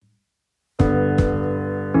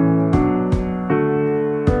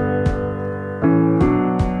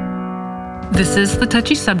This is the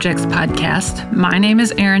Touchy Subjects podcast. My name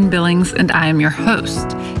is Erin Billings, and I am your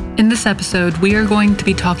host. In this episode, we are going to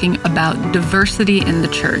be talking about diversity in the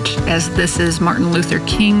church. As this is Martin Luther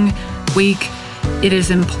King Week, it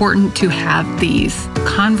is important to have these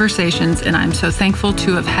conversations, and I'm so thankful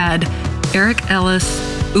to have had Eric Ellis,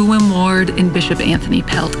 Uwem Ward, and Bishop Anthony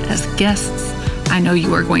Pelt as guests. I know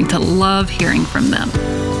you are going to love hearing from them.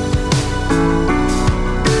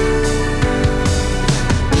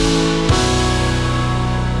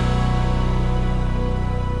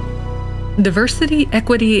 Diversity,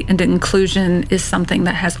 equity, and inclusion is something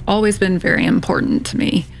that has always been very important to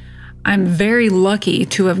me. I'm very lucky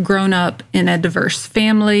to have grown up in a diverse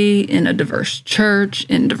family, in a diverse church,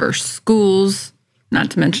 in diverse schools, not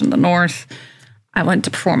to mention the North. I went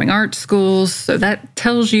to performing arts schools, so that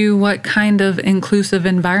tells you what kind of inclusive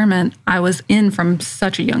environment I was in from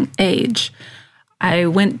such a young age. I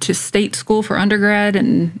went to state school for undergrad,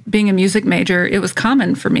 and being a music major, it was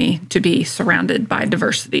common for me to be surrounded by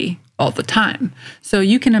diversity all the time. So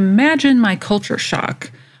you can imagine my culture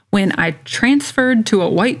shock when I transferred to a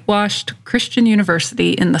whitewashed Christian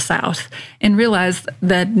university in the South and realized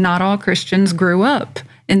that not all Christians grew up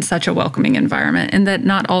in such a welcoming environment and that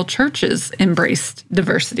not all churches embraced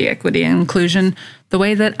diversity, equity, and inclusion the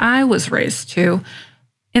way that I was raised to.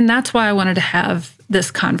 And that's why I wanted to have this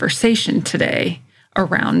conversation today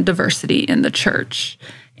around diversity in the church.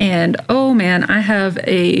 And oh man, I have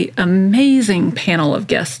an amazing panel of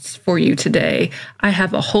guests for you today. I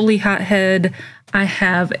have a holy hothead, I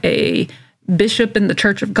have a bishop in the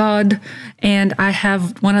Church of God, and I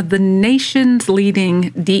have one of the nation's leading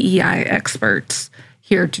DEI experts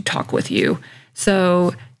here to talk with you.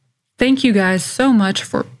 So thank you guys so much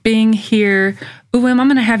for being here. Uwem, I'm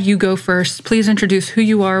going to have you go first. Please introduce who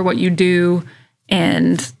you are, what you do,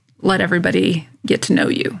 and let everybody get to know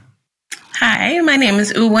you. Hi, my name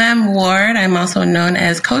is Uwem Ward. I'm also known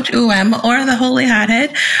as Coach Uwem or the Holy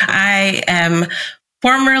Hothead. I am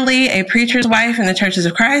formerly a preacher's wife in the Churches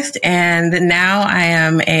of Christ, and now I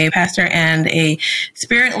am a pastor and a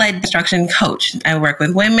spirit-led instruction coach. I work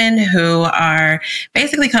with women who are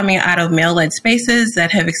basically coming out of male-led spaces that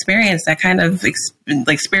have experienced that kind of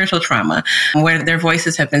spiritual trauma, where their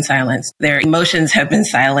voices have been silenced, their emotions have been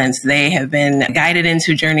silenced, they have been guided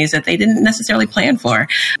into journeys that they didn't necessarily plan for.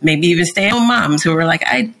 Maybe even stay-at-home moms who were like,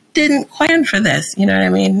 I didn't plan for this, you know what I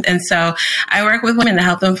mean? And so I work with women to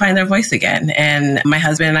help them find their voice again. And my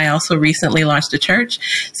husband and I also recently launched a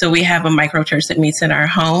church. So we have a micro church that meets in our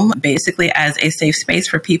home, basically as a safe space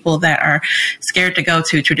for people that are scared to go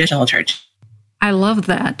to traditional church. I love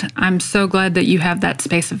that. I'm so glad that you have that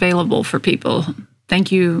space available for people.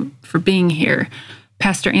 Thank you for being here.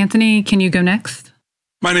 Pastor Anthony, can you go next?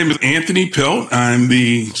 My name is Anthony Pelt. I'm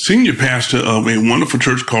the senior pastor of a wonderful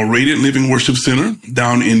church called Radiant Living Worship Center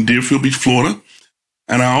down in Deerfield Beach, Florida.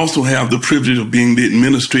 And I also have the privilege of being the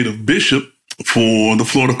administrative bishop for the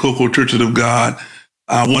Florida Cocoa Churches of God.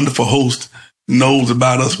 Our wonderful host knows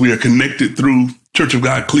about us. We are connected through Church of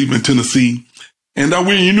God, Cleveland, Tennessee. And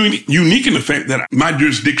we're unique in the fact that my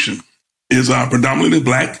jurisdiction is predominantly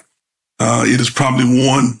Black. It is probably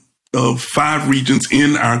one of 5 regions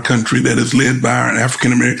in our country that is led by an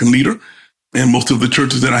African-American leader. And most of the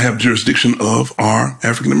churches that I have jurisdiction of are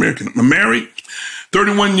African-American. I'm married,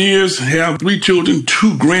 31 years, have 3 children,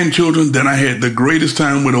 2 grandchildren that I had the greatest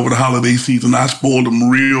time with over the holiday season. I spoiled them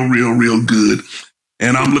real good.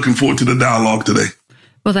 And I'm looking forward to the dialogue today.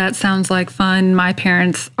 Well, that sounds like fun. My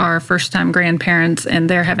parents are first-time grandparents, and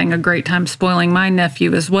they're having a great time spoiling my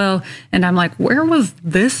nephew as well. And I'm like, where was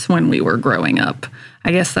this when we were growing up?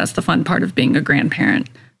 I guess that's the fun part of being a grandparent.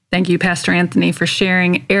 Thank you, Pastor Anthony, for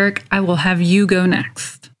sharing. Eric, I will have you go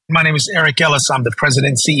next. My name is Eric Ellis. I'm the president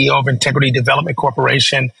and CEO of Integrity Development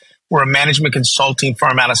Corporation. We're a management consulting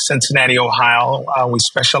firm out of Cincinnati, Ohio. We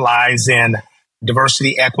specialize in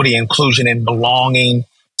diversity, equity, inclusion, and belonging,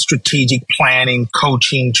 strategic planning,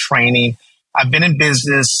 coaching, training. I've been in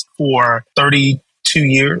business for 32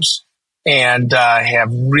 years and have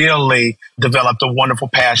really developed a wonderful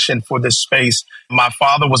passion for this space. My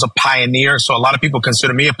father was a pioneer, so a lot of people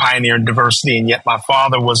consider me a pioneer in diversity, and yet my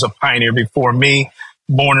father was a pioneer before me,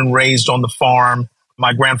 born and raised on the farm.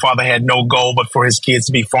 My grandfather had no goal but for his kids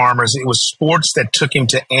to be farmers. It was sports that took him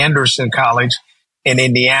to Anderson College in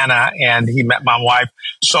Indiana, and he met my wife.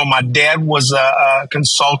 So my dad was a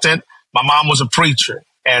consultant. My mom was a preacher.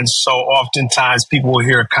 And so oftentimes people will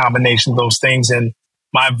hear a combination of those things, and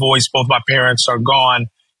my voice, both my parents are gone.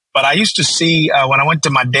 But I used to see when I went to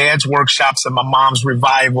my dad's workshops and my mom's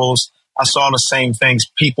revivals, I saw the same things,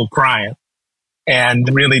 people crying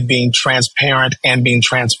and really being transparent and being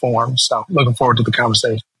transformed. So looking forward to the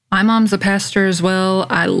conversation. My mom's a pastor as well.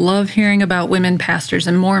 I love hearing about women pastors,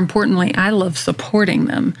 and more importantly, I love supporting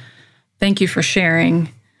them. Thank you for sharing.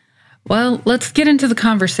 Well, let's get into the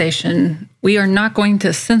conversation. We are not going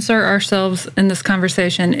to censor ourselves in this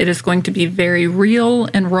conversation. It is going to be very real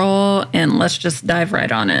and raw, and let's just dive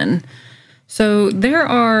right on in. So there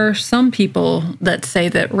are some people that say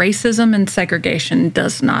that racism and segregation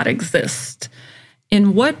does not exist.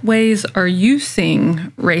 In what ways are you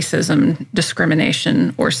seeing racism,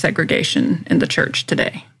 discrimination, or segregation in the church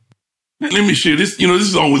today? Let me share this.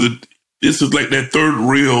 This is like that third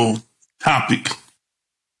rail topic.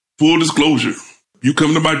 Full disclosure, you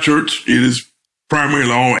come to my church, it is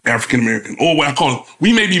primarily all African-American, or what I call it,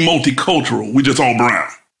 we may be multicultural, we just all brown.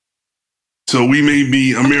 So we may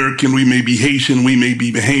be American, we may be Haitian, we may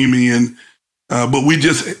be Bahamian, but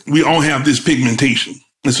we all have this pigmentation.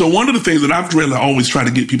 And so one of the things that I've really always try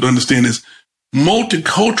to get people to understand is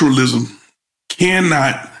multiculturalism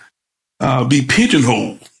cannot be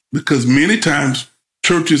pigeonholed, because many times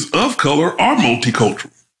churches of color are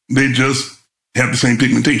multicultural. They just have the same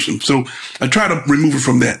pigmentation. So I try to remove it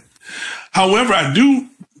from that. However, I do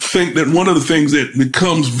think that one of the things that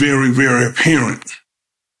becomes very, very apparent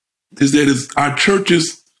is that our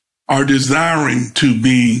churches are desiring to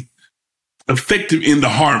be effective in the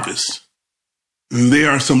harvest.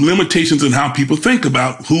 There are some limitations in how people think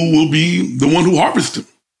about who will be the one who harvests them.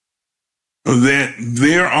 That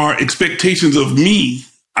there are expectations of me,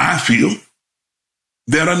 I feel,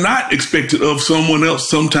 that are not expected of someone else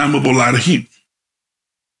sometime of a lot of heat.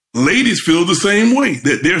 Ladies feel the same way,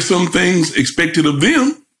 that there's some things expected of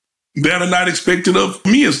them that are not expected of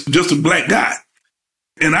me as just a black guy.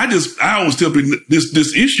 And I always tell people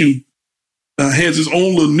this issue has its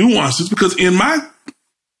own little nuances, because in my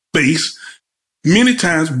space, many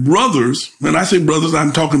times brothers, when I say brothers,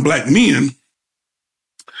 I'm talking black men,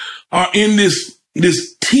 are in this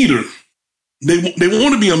teeter. They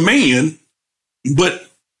want to be a man, but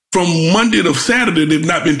from Monday to Saturday, they've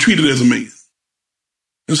not been treated as a man.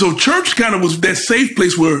 And so church kind of was that safe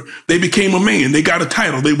place where they became a man. They got a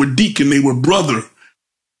title. They were deacon. They were brother.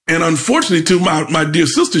 And unfortunately, to my dear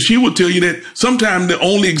sister, she will tell you that sometimes the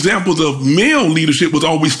only examples of male leadership was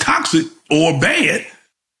always toxic or bad.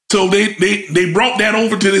 So they brought that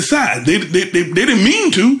over to the side. They didn't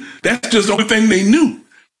mean to. That's just the only thing they knew.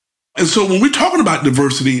 And so when we're talking about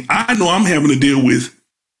diversity, I know I'm having to deal with,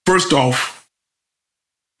 first off,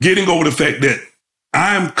 getting over the fact that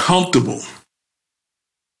I'm comfortable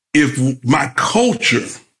if my culture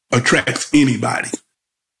attracts anybody.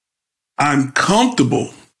 I'm comfortable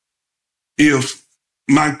if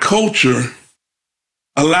my culture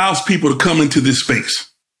allows people to come into this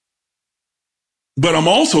space. But I'm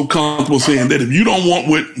also comfortable saying that if you don't want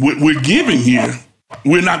what we're giving here,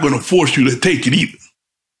 we're not going to force you to take it either.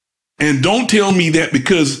 And don't tell me that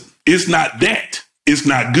because it's not that, it's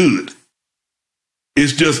not good.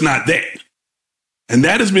 It's just not that. And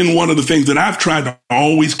that has been one of the things that I've tried to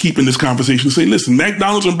always keep in this conversation. Say, listen,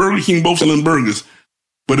 McDonald's and Burger King both selling burgers.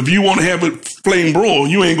 But if you want to have it flame broiled,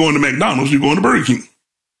 you ain't going to McDonald's, you're going to Burger King.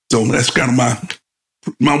 So that's kind of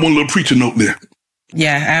my one little preacher note there.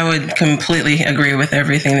 Yeah, I would completely agree with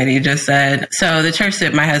everything that you just said. So the church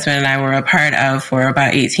that my husband and I were a part of for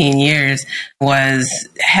about 18 years was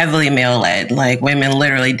heavily male-led. Like, women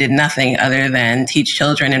literally did nothing other than teach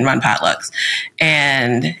children and run potlucks.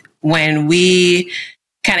 And when we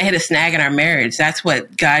kind of hit a snag in our marriage, that's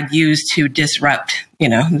what God used to disrupt,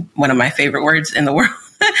 one of my favorite words in the world.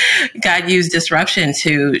 God used disruption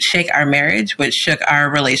to shake our marriage, which shook our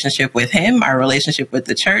relationship with him, our relationship with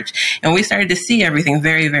the church. And we started to see everything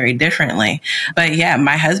very, very differently. But yeah,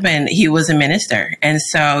 my husband, he was a minister. And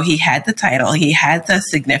so he had the title, he had the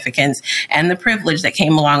significance and the privilege that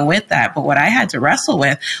came along with that. But what I had to wrestle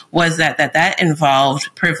with was that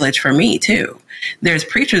involved privilege for me too. There's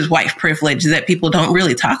preacher's wife privilege that people don't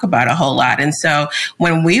really talk about a whole lot. And so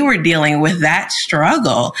when we were dealing with that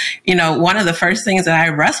struggle, one of the first things that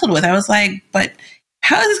I wrestled with, I was like, but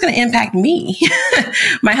how is this going to impact me?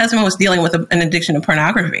 My husband was dealing with an addiction to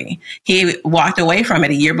pornography. He walked away from it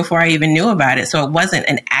a year before I even knew about it. So it wasn't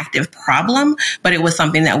an active problem, but it was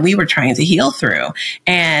something that we were trying to heal through.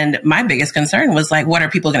 And my biggest concern was like, what are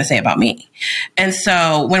people going to say about me? And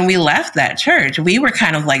so when we left that church, we were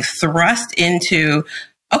kind of like thrust into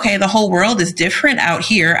okay, the whole world is different out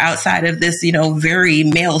here outside of this, very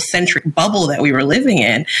male centric bubble that we were living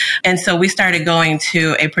in. And so we started going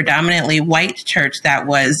to a predominantly white church that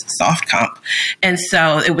was soft comp. And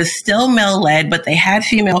so it was still male led, but they had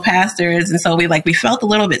female pastors. And so we felt a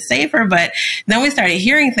little bit safer, but then we started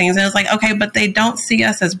hearing things and it was like, okay, but they don't see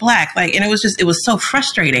us as Black. And it was so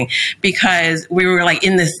frustrating because we were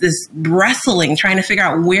in this wrestling, trying to figure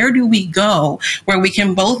out where do we go where we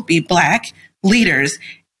can both be Black leaders,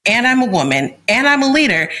 and I'm a woman, and I'm a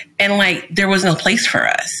leader, and there was no place for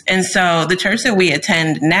us. And so the church that we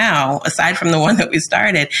attend now, aside from the one that we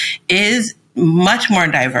started, is much more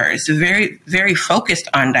diverse, very, very focused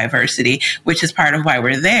on diversity, which is part of why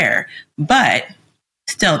we're there. But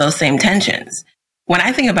still, those same tensions. When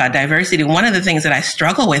I think about diversity, one of the things that I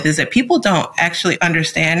struggle with is that people don't actually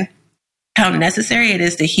understand how necessary it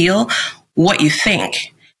is to heal what you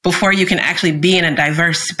think before you can actually be in a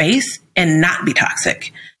diverse space and not be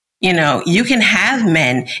toxic. You can have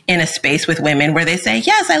men in a space with women where they say,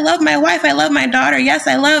 yes, I love my wife. I love my daughter. Yes,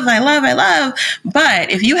 I love.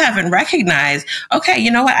 But if you haven't recognized, okay,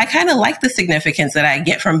 you know what? I kind of like the significance that I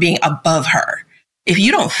get from being above her. If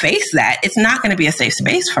you don't face that, it's not going to be a safe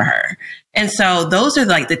space for her. And so those are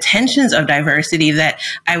the tensions of diversity that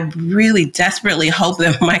I really desperately hope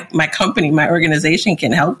that my company, my organization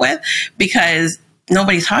can help with, because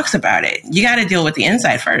nobody talks about it. You got to deal with the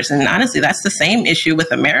inside first. And honestly, that's the same issue with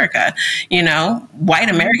America. White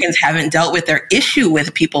Americans haven't dealt with their issue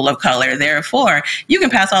with people of color. Therefore, you can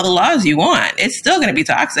pass all the laws you want. It's still going to be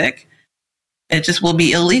toxic. It just will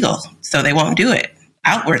be illegal. So they won't do it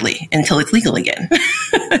outwardly until it's legal again.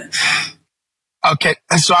 Okay.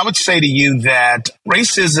 So I would say to you that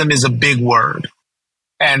racism is a big word.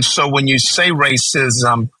 And so when you say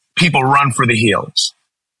racism, people run for the hills.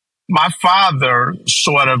 My father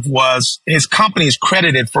his company is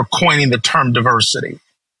credited for coining the term diversity.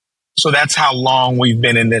 So that's how long we've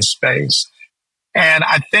been in this space. And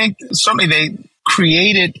I think certainly they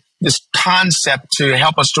created this concept to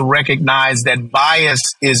help us to recognize that bias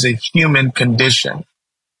is a human condition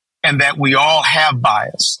and that we all have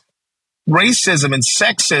bias. Racism and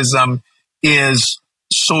sexism is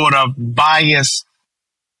bias,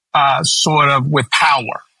 with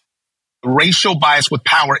power. Racial bias with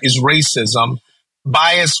power is racism.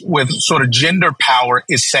 Bias with gender power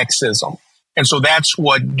is sexism. And so that's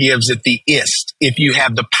what gives it the ist, if you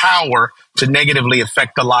have the power to negatively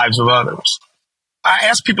affect the lives of others. I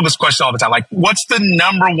ask people this question all the time, what's the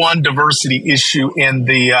number one diversity issue in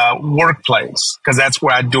the workplace? Because that's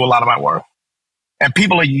where I do a lot of my work. And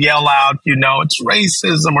people will yell out, it's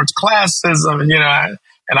racism or it's classism,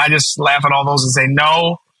 and I just laugh at all those and say,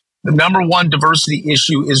 no. The number one diversity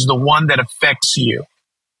issue is the one that affects you.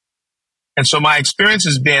 And so my experience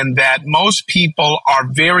has been that most people are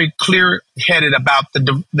very clear-headed about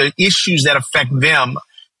the issues that affect them.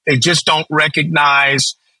 They just don't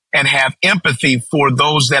recognize and have empathy for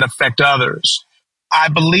those that affect others. I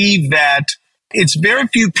believe that it's very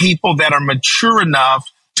few people that are mature enough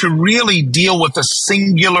to really deal with a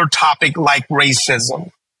singular topic like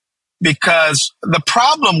racism. Because the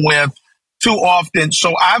problem with too often,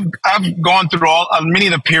 so I've gone through many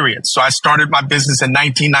of the periods. So I started my business in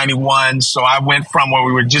 1991. So I went from where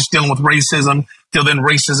we were just dealing with racism till then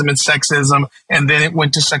racism and sexism, and then it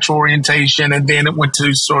went to sexual orientation, and then it went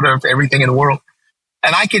to everything in the world.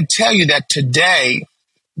 And I can tell you that today,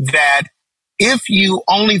 that if you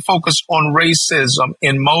only focus on racism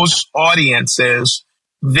in most audiences,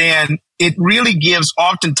 then it really gives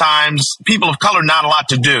oftentimes people of color not a lot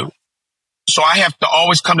to do. So I have to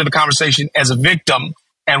always come to the conversation as a victim,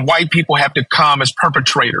 and white people have to come as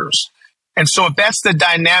perpetrators. And so if that's the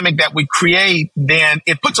dynamic that we create, then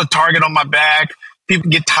it puts a target on my back. People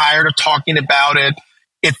get tired of talking about it.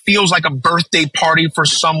 It feels like a birthday party for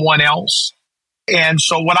someone else. And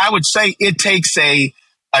so what I would say, it takes a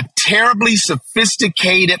terribly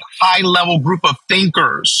sophisticated, high-level group of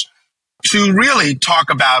thinkers to really talk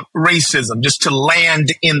about racism, just to land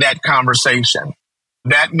in that conversation.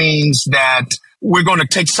 That means that we're going to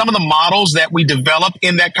take some of the models that we develop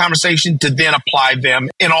in that conversation to then apply them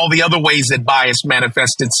in all the other ways that bias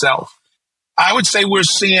manifests itself. I would say we're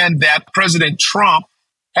seeing that President Trump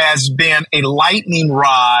has been a lightning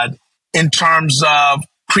rod in terms of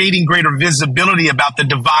creating greater visibility about the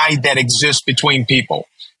divide that exists between people.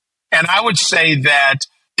 And I would say that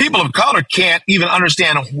people of color can't even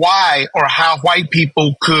understand why or how white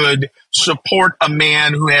people could support a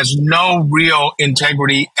man who has no real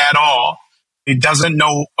integrity at all. He doesn't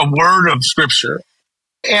know a word of scripture.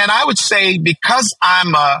 And I would say, because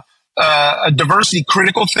I'm a diversity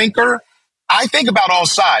critical thinker, I think about all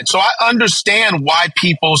sides. So I understand why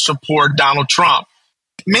people support Donald Trump.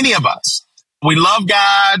 Many of us, we love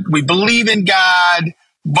God, we believe in God,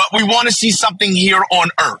 but we want to see something here on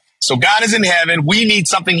earth. So God is in heaven. We need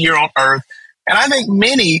something here on earth. And I think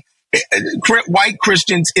many white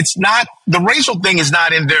Christians, it's not, the racial thing is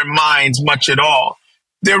not in their minds much at all.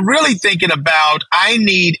 They're really thinking about, I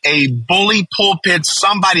need a bully pulpit,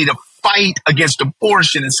 somebody to fight against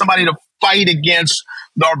abortion and somebody to fight against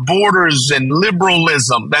our borders and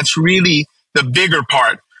liberalism. That's really the bigger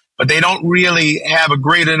part. But they don't really have a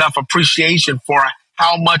great enough appreciation for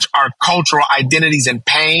how much our cultural identities and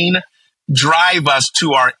pain drive us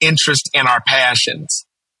to our interests and our passions.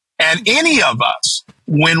 And any of us,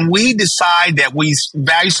 when we decide that we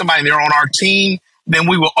value somebody and they're on our team, then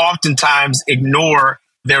we will oftentimes ignore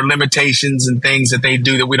their limitations and things that they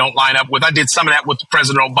do that we don't line up with. I did some of that with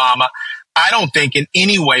President Obama. I don't think in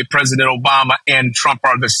any way President Obama and Trump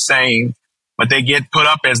are the same, but they get put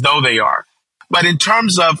up as though they are. But in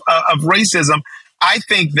terms of racism, I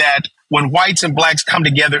think that when whites and blacks come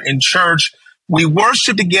together in church, we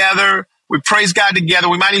worship together, we praise God together,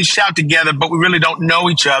 we might even shout together, but we really don't know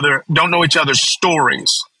each other, don't know each other's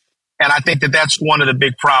stories. And I think that that's one of the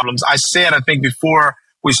big problems. I said, I think before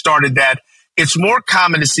we started, that it's more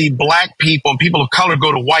common to see black people and people of color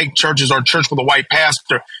go to white churches or a church with a white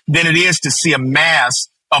pastor than it is to see a mass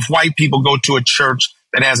of white people go to a church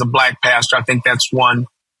that has a black pastor. I think that's one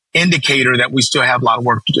indicator that we still have a lot of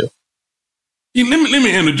work to do. Let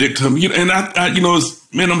me interject something. And I I'm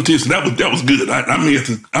gonna tell you something, that was good. I may have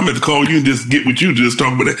to call you and just get with you to just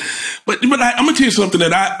talk about that. But I'm gonna tell you something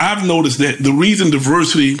that I've noticed, that the reason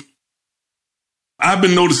diversity, I've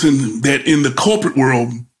been noticing that in the corporate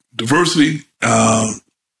world, diversity,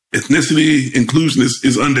 ethnicity, inclusion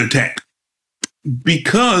is under attack.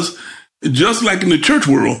 Because just like in the church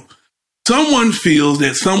world, someone feels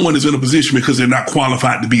that someone is in a position because they're not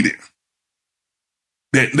qualified to be there.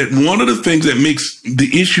 That one of the things that makes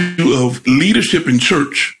the issue of leadership in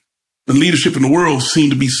church and leadership in the world seem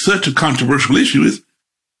to be such a controversial issue is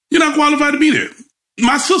you're not qualified to be there.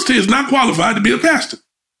 My sister is not qualified to be a pastor.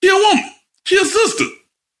 She's a woman. She's a sister.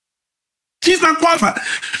 She's not qualified.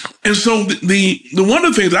 And so the one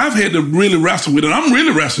of the things I've had to really wrestle with, and I'm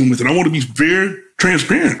really wrestling with it, I want to be very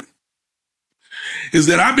transparent, is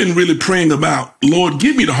that I've been really praying about, Lord,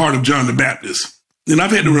 give me the heart of John the Baptist. And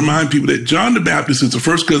I've had to remind people that John the Baptist is the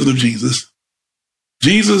first cousin of Jesus.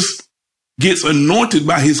 Jesus gets anointed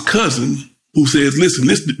by his cousin who says, listen,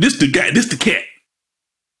 this the cat.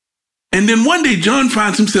 And then one day John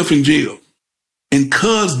finds himself in jail and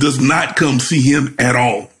cuz does not come see him at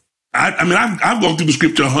all. I've gone through the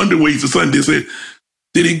scripture 100 ways to Sunday and said,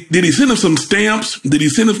 did he send him some stamps? Did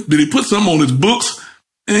he put some on his books?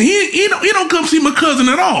 And he don't come see my cousin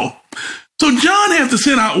at all. So John has to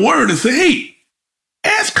send out word and say, hey,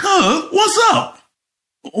 ask cuz, what's up?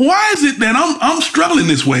 Why is it that I'm struggling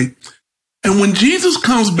this way? And when Jesus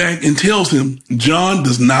comes back and tells him, John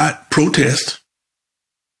does not protest.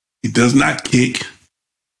 He does not kick.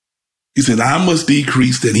 He said, I must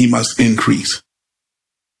decrease that he must increase.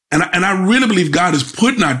 And I really believe God is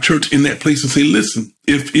putting our church in that place and say, listen,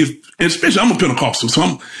 if especially I'm a Pentecostal,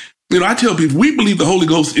 so I tell people, we believe the Holy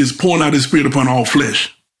Ghost is pouring out his spirit upon all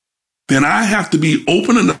flesh. Then I have to be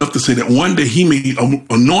open enough to say that one day he may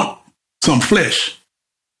anoint some flesh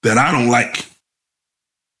that I don't like.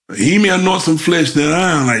 He may anoint some flesh that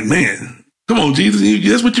I'm like, man, come on, Jesus,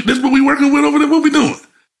 that's what we're working with over there, what we doing?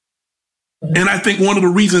 And I think one of the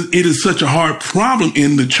reasons it is such a hard problem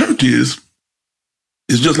in the church is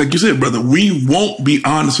just like you said, brother, we won't be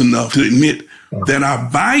honest enough to admit that our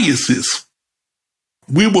biases,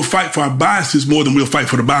 we will fight for our biases more than we'll fight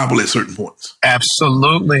for the Bible at certain points.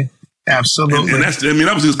 Absolutely. Absolutely. And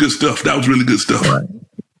that was just good stuff. That was really good stuff. Right.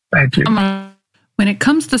 Thank you. When it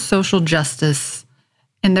comes to social justice,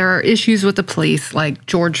 and there are issues with the police, like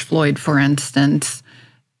George Floyd, for instance,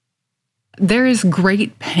 there is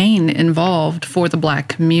great pain involved for the Black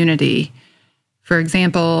community. For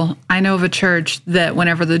example, I know of a church that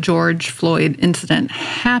whenever the George Floyd incident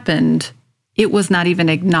happened, it was not even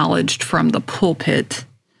acknowledged from the pulpit.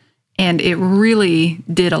 And it really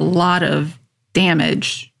did a lot of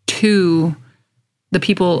damage to the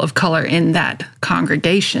people of color in that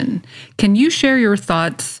congregation. Can you share your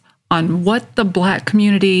thoughts on what the Black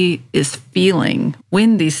community is feeling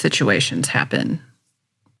when these situations happen?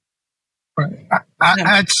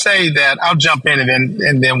 I'd say that I'll jump in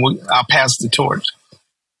and then I'll pass the torch.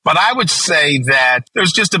 But I would say that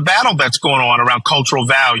there's just a battle that's going on around cultural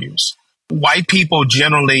values. White people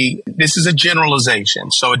generally, this is a generalization,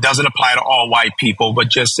 so it doesn't apply to all white people, but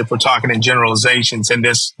just if we're talking in generalizations, and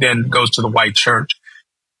this then goes to the white church.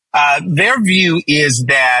 Their view is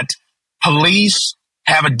that police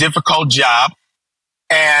have a difficult job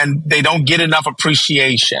and they don't get enough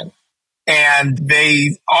appreciation. And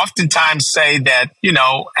they oftentimes say that,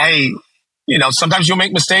 hey, sometimes you'll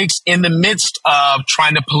make mistakes in the midst of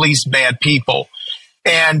trying to police bad people.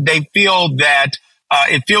 And they feel that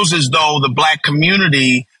it feels as though the Black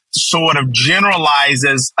community sort of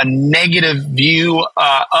generalizes a negative view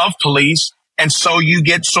of police. And so you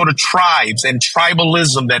get sort of tribes and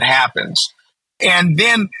tribalism that happens. And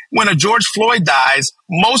then when a George Floyd dies,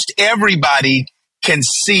 most everybody can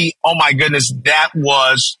see, oh my goodness, that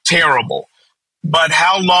was terrible. But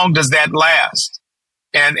how long does that last?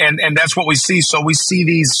 And that's what we see. So we see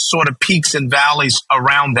these sort of peaks and valleys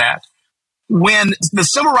around that. When the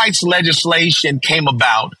civil rights legislation came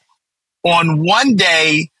about, on one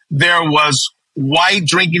day there was white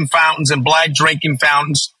drinking fountains and Black drinking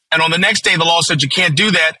fountains. And on the next day, the law said you can't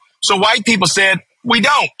do that. So white people said, we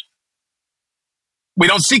don't. We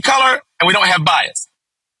don't see color and we don't have bias.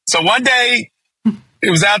 So one day it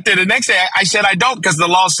was out there. The next day I said, I don't, because the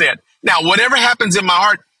law said. Now, whatever happens in my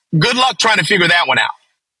heart, good luck trying to figure that one out.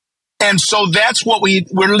 And so that's what we're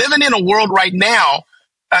living in a world right now.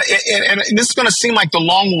 And this is going to seem like the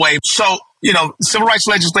long way. So, civil rights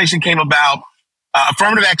legislation came about.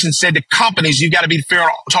 Affirmative action said to companies, you've got to be fair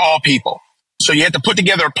to all people. So you had to put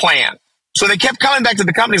together a plan. So they kept coming back to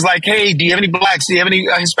the companies like, hey, do you have any Blacks? Do you have any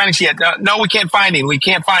Hispanics yet? No, we can't find any. We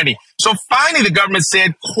can't find any. So finally, the government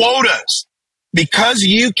said quotas. Because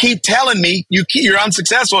you keep telling me you're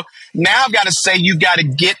unsuccessful, now I've got to say you've got to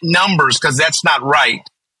get numbers because that's not right.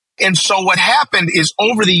 And so what happened is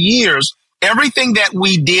over the years, everything that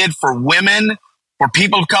we did for women, for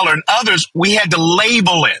people of color and others, we had to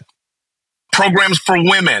label it. Programs for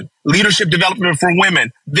women, leadership development for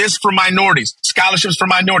women, this for minorities, scholarships for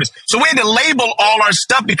minorities. So we had to label all our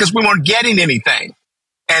stuff because we weren't getting anything.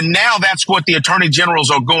 And now that's what the attorney generals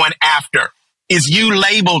are going after, is you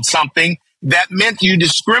labeled something that meant you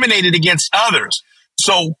discriminated against others.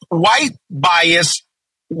 So white bias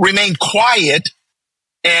remained quiet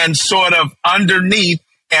and sort of underneath,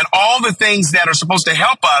 and all the things that are supposed to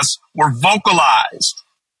help us were vocalized.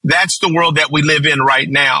 That's the world that we live in right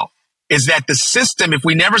now, is that the system, if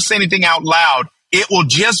we never say anything out loud, it will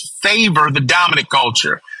just favor the dominant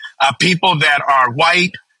culture. People that are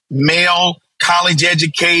white, male, college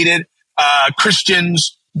educated,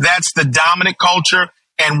 Christians, that's the dominant culture.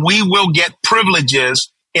 And we will get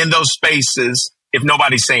privileges in those spaces if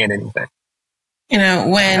nobody's saying anything.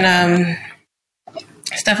 When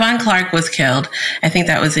Stephon Clark was killed, I think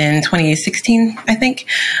that was in 2016, I think.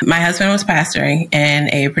 My husband was pastoring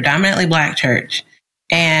in a predominantly Black church,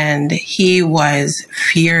 and he was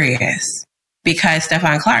furious because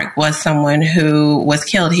Stephon Clark was someone who was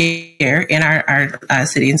killed here in our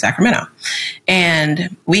city in Sacramento.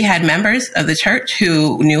 And we had members of the church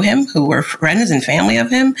who knew him, who were friends and family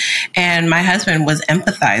of him. And my husband was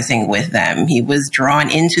empathizing with them. He was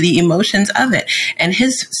drawn into the emotions of it. And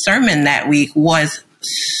his sermon that week was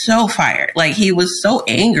so fired. Like, he was so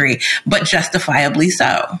angry, but justifiably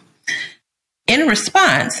so. In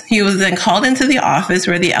response, he was then called into the office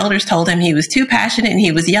where the elders told him he was too passionate and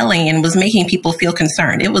he was yelling and was making people feel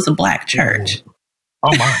concerned. It was a Black church.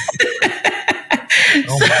 Oh, my.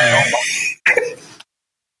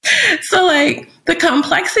 So, the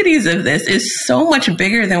complexities of this is so much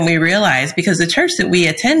bigger than we realize, because the church that we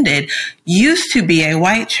attended used to be a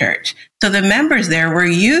white church. So the members there were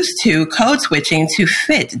used to code switching to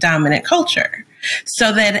fit dominant culture.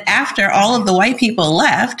 So that after all of the white people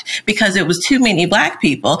left, because it was too many Black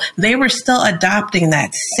people, they were still adopting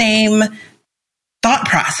that same thought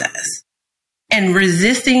process and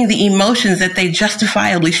resisting the emotions that they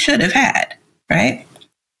justifiably should have had, right?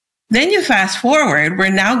 Then you fast forward, we're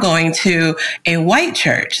now going to a white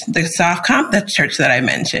church, the Soft Comp, the church that I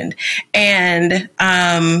mentioned. And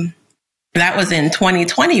that was in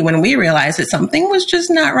 2020 when we realized that something was just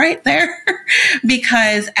not right there.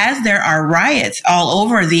 Because as there are riots all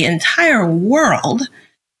over the entire world,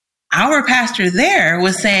 our pastor there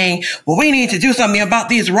was saying, well, we need to do something about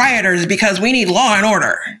these rioters because we need law and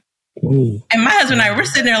order. Ooh. And my husband and I were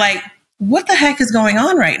sitting there like, what the heck is going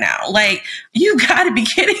on right now? Like, you got to be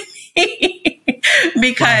kidding me.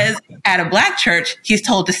 Because at a Black church, he's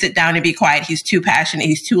told to sit down and be quiet. He's too passionate.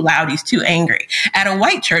 He's too loud. He's too angry. At a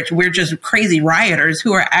white church, we're just crazy rioters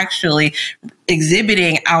who are actually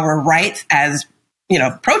exhibiting our rights as,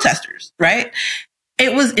 protesters, right?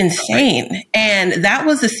 It was insane. And that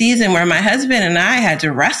was the season where my husband and I had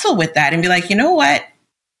to wrestle with that and be like, you know what?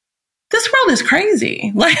 This world is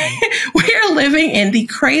crazy. Like, we're living in the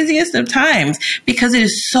craziest of times because it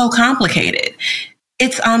is so complicated.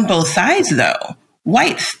 It's on both sides, though.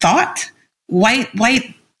 White thought, white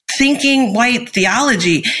thinking white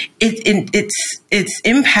theology, it's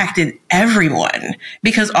impacted everyone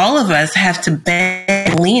because all of us have to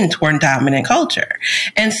lean toward dominant culture.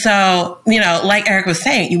 And so, like Eric was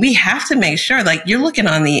saying, we have to make sure, like, you're looking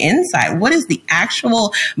on the inside. What is the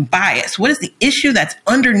actual bias? What is the issue that's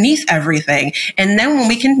underneath everything? And then when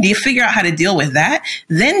we can figure out how to deal with that,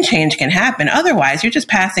 then change can happen. Otherwise, you're just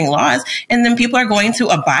passing laws and then people are going to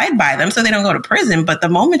abide by them so they don't go to prison. But the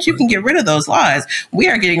moment you can get rid of those laws, we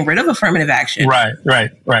are getting rid of affirmative action. Right.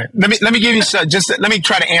 Let me give you let me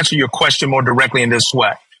try to answer your question more directly in this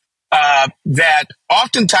way. That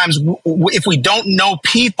oftentimes, if we don't know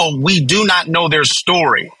people, we do not know their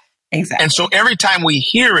story. Exactly. And so every time we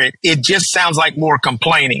hear it, it just sounds like more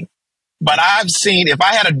complaining. But I've seen, if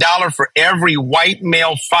I had $1 for every white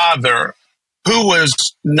male father who was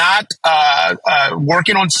not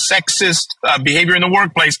working on sexist behavior in the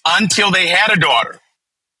workplace until they had a daughter,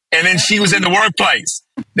 and then she was in the workplace,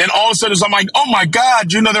 then all of a sudden I'm like, oh my God,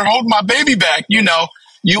 they're holding my baby back.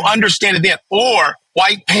 You understand it then. Or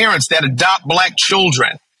white parents that adopt black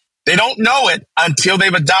children. They don't know it until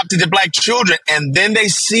they've adopted the black children, and then they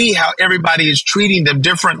see how everybody is treating them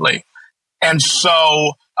differently. And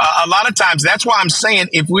so a lot of times, that's why I'm saying,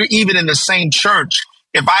 if we're even in the same church,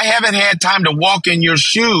 if I haven't had time to walk in your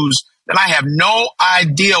shoes, then I have no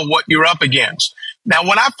idea what you're up against. Now,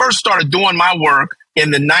 when I first started doing my work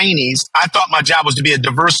in the 90s, I thought my job was to be a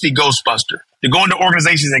diversity ghostbuster, to go into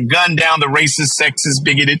organizations and gun down the racist, sexist,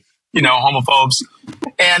 bigoted, homophobes.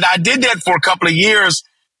 And I did that for a couple of years.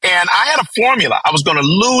 And I had a formula. I was going to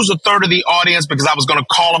lose a third of the audience because I was going to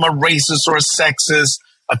call them a racist or a sexist.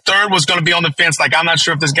 A third was going to be on the fence, like, I'm not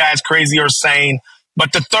sure if this guy is crazy or sane.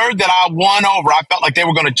 But the third that I won over, I felt like they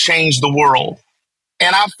were going to change the world.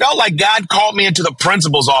 And I felt like God called me into the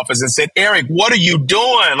principal's office and said, Eric, what are you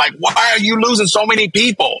doing? Like, why are you losing so many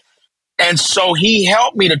people? And so he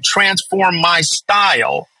helped me to transform my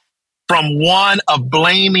style from one of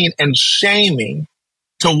blaming and shaming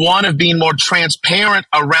to one of being more transparent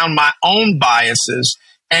around my own biases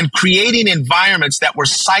and creating environments that were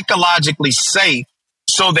psychologically safe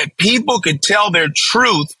so that people could tell their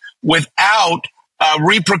truth without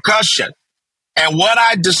repercussion. And what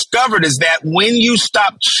I discovered is that when you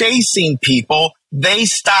stop chasing people, they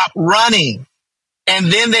stop running.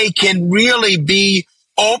 And then they can really be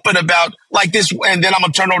open about, like this. And then I'm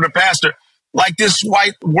going to turn over to Pastor. Like this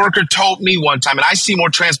white worker told me one time, and I see more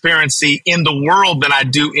transparency in the world than I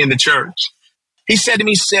do in the church. He said to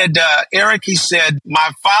me, Eric, he said,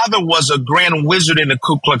 my father was a grand wizard in the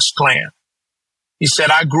Ku Klux Klan. He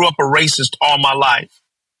said, I grew up a racist all my life.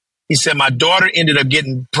 He said, my daughter ended up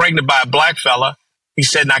getting pregnant by a black fella. He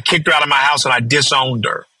said, and I kicked her out of my house and I disowned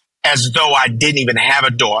her as though I didn't even have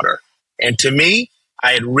a daughter. And to me,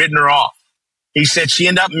 I had written her off. He said, she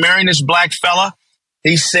ended up marrying this black fella.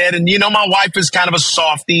 He said, and my wife is kind of a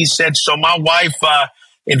softie. He said, so my wife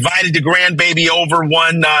invited the grandbaby over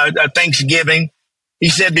one Thanksgiving. He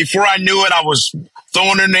said, before I knew it, I was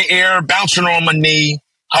throwing her in the air, bouncing her on my knee,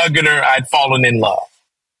 hugging her. I'd fallen in love.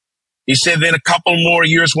 He said, then a couple more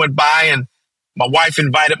years went by and my wife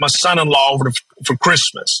invited my son-in-law over for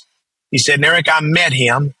Christmas. He said, Eric, I met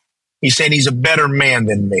him. He said, he's a better man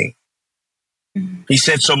than me. Mm-hmm. He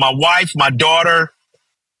said, so my wife, my daughter,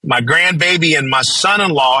 my grandbaby, and my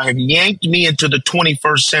son-in-law have yanked me into the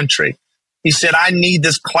 21st century. He said, I need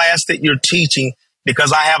this class that you're teaching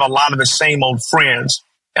because I have a lot of the same old friends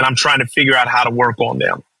and I'm trying to figure out how to work on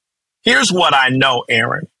them. Here's what I know,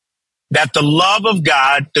 Aaron, that the love of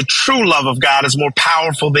God, the true love of God, is more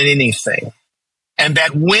powerful than anything. And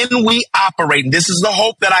that when we operate, and this is the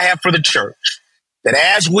hope that I have for the church, that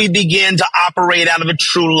as we begin to operate out of the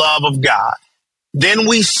true love of God, then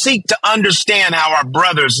we seek to understand how our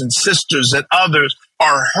brothers and sisters and others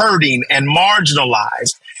are hurting and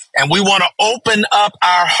marginalized. And we want to open up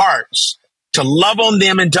our hearts to love on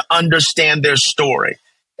them and to understand their story.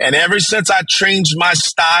 And ever since I changed my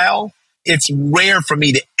style, it's rare for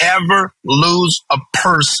me to ever lose a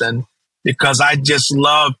person because I just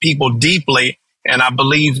love people deeply. And I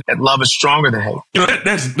believe that love is stronger than hate.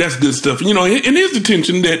 That's good stuff. And here's the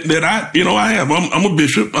tension that I have. I'm a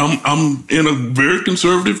bishop. I'm in a very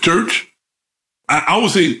conservative church. I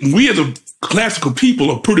always say we as a classical people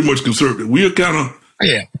are pretty much conservative. We are kind of,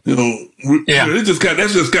 that's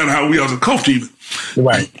just kind of how we are as a culture even.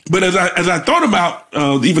 Right. But as I thought about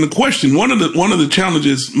even the question, one of the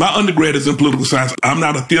challenges, my undergrad is in political science. I'm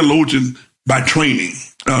not a theologian by training.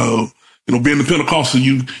 Being a Pentecostal,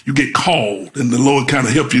 you get called and the Lord kind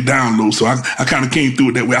of helped you download. So I kind of came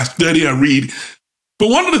through it that way. I study, I read. But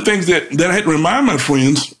one of the things that I had to remind my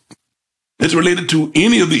friends It's related to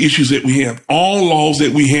any of the issues that we have. All laws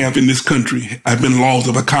that we have in this country have been laws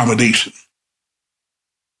of accommodation.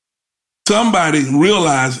 Somebody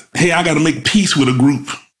realized, hey, I got to make peace with a group.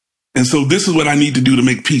 And so this is what I need to do to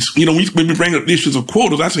make peace. You know, when we bring up issues of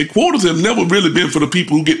quotas, I say quotas have never really been for the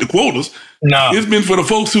people who get the quotas. No. It's been for the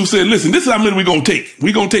folks who said, listen, this is how many we're going to take.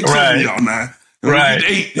 We're going to take 7 of y'all now. Right.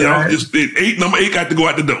 8, you know, just 8, number 8 got to go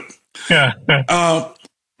out the door. Yeah.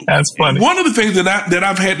 That's funny. One of the things that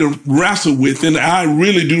I've had to wrestle with, and I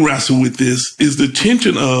really do wrestle with this, is the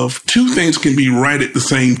tension of two things can be right at the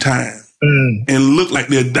same time and look like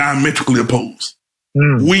they're diametrically opposed.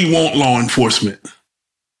 We want law enforcement.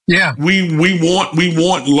 Yeah. We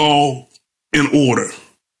want law and order.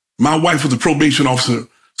 My wife was a probation officer,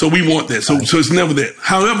 so we want that. So it's never that.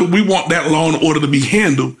 However, we want that law and order to be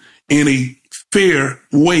handled in a fair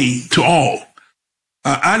way to all.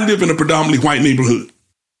 I live in a predominantly white neighborhood.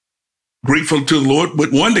 Grateful to the Lord.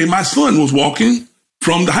 But one day my son was walking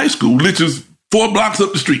from the high school, which is 4 blocks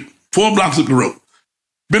up the street, 4 blocks up the road.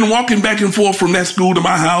 Been walking back and forth from that school to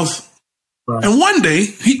my house. Right. And one day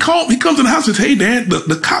he comes in the house and says, hey, Dad,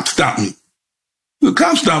 the cop stopped me. The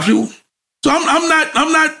cop stopped you. So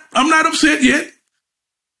I'm not upset yet.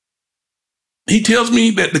 He tells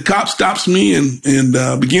me that the cop stops me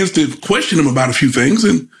and begins to question him about a few things.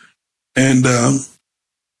 And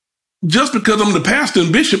just because I'm the pastor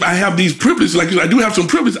and bishop, I have these privileges. Like I do have some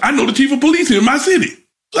privileges. I know the chief of police here in my city.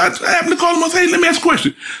 So I happen to call him and say, hey, let me ask a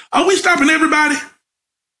question. Are we stopping everybody?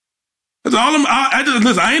 That's all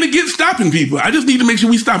listen, I ain't against stopping people. I just need to make sure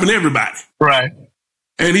we stopping everybody. Right.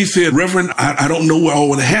 And he said, Reverend, I don't know what all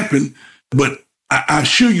would have happened, but I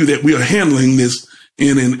assure you that we are handling this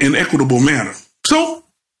in an equitable manner. So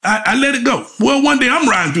I let it go. Well, one day I'm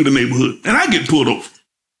riding through the neighborhood and I get pulled over.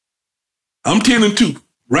 I'm 10-2.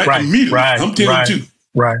 Right. Immediately. Right. I'm 10-2.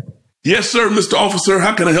 Right. Yes, sir, Mr. Officer.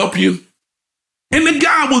 How can I help you? And the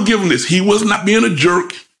guy will give him this. He was not being a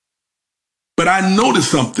jerk, but I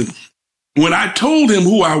noticed something. When I told him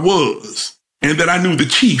who I was and that I knew the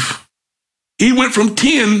chief, he went from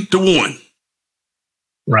 10 to 1.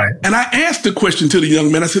 Right. And I asked the question to the young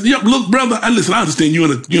man. I said, look, brother, listen, I understand you're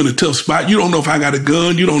in a tough spot. You don't know if I got a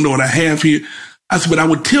gun. You don't know what I have here. I said, but I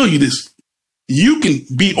would tell you this. You can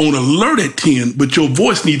be on alert at 10, but your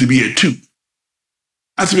voice needs to be at 2.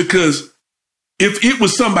 I said, because if it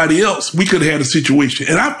was somebody else, we could have had a situation.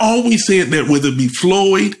 And I've always said that whether it be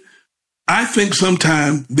Floyd, I think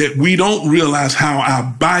sometimes that we don't realize how our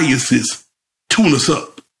biases tune us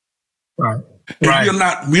up. Right.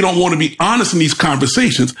 And we don't want to be honest in these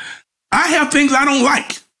conversations. I have things I don't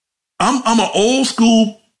like. I'm an old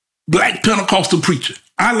school Black Pentecostal preacher.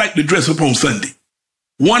 I like to dress up on Sunday.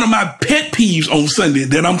 One of my pet peeves on Sunday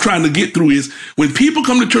that I'm trying to get through is when people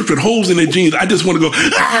come to church with holes in their jeans, I just want to go,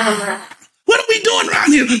 what are we doing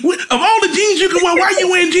around here? Of all the jeans you can wear, why are you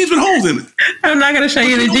wearing jeans with holes in it? I'm not going to show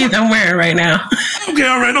you the jeans I'm wearing right now. Okay,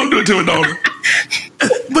 all right. Don't do it to me, daughter.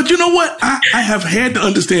 But you know what? I have had to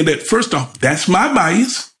understand that, first off, that's my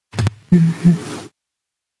bias.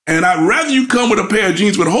 And I'd rather you come with a pair of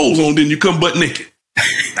jeans with holes on than you come butt naked.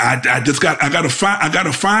 I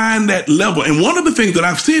gotta find that level. And one of the things that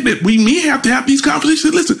I've said that we may have to have these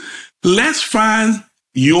conversations, listen, let's find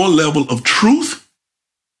your level of truth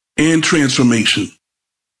and transformation.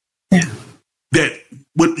 Yeah. That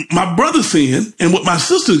what my brother's saying and what my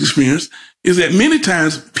sister's experienced is that many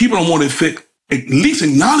times people don't want to at least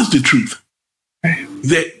acknowledge the truth. Right.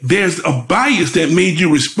 That there's a bias that made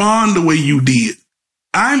you respond the way you did.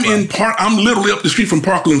 I'm literally up the street from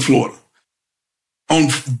Parkland, Florida. On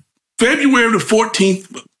February the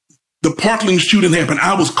 14th, the Parkland shooting happened.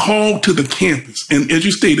 I was called to the campus. And as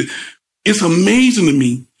you stated, it's amazing to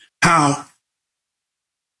me how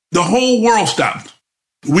the whole world stopped.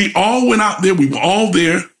 We all went out there. We were all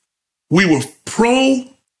there. We were pro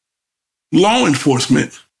law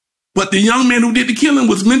enforcement. But the young man who did the killing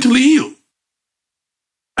was mentally ill.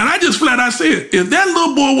 And I just flat out said, if that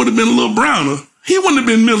little boy would have been a little browner, he wouldn't have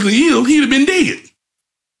been mentally ill. He'd have been dead.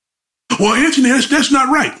 Well, Anthony, that's not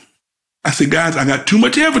right. I said, guys, I got too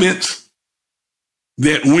much evidence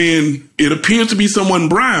that when it appears to be someone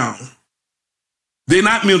brown, they're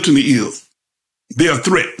not mentally ill. They're a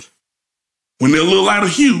threat. When they're a little out of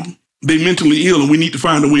hue, they're mentally ill, and we need to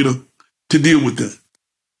find a way to deal with them.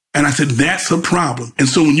 And I said, that's a problem. And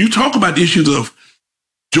so when you talk about the issues of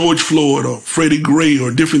George Floyd or Freddie Gray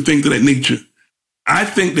or different things of that nature, I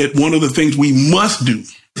think that one of the things we must do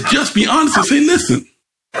is just be honest and say, listen,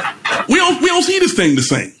 we don't see this thing the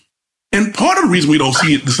same. And part of the reason we don't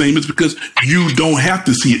see it the same is because you don't have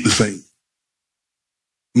to see it the same.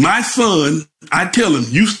 My son, I tell him,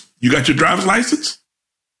 you got your driver's license?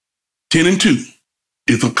 10-2.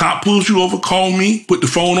 If a cop pulls you over, call me, put the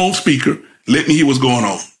phone on speaker, let me hear what's going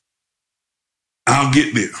on. I'll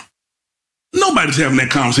get there. Nobody's having that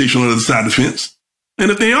conversation on the other side of the fence.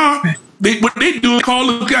 And if they are, what they do is call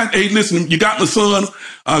the guy, hey, listen, you got my son,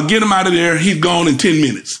 get him out of there. He's gone in 10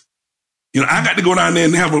 minutes. I got to go down there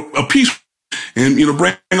and have a peace and,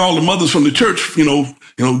 bring all the mothers from the church,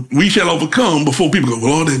 we shall overcome before people go,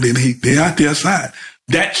 well, they're out there outside.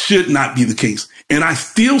 That should not be the case. And I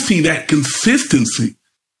still see that consistency.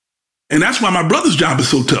 And that's why my brother's job is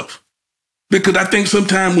so tough. Because I think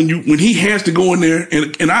sometimes when he has to go in there,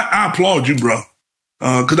 and I applaud you, bro,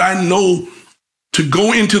 because I know to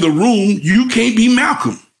go into the room, you can't be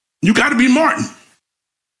Malcolm. You got to be Martin.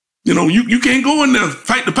 You can't go in there,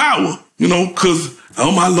 fight the power, because,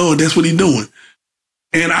 oh my Lord, that's what he's doing.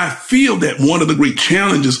 And I feel that one of the great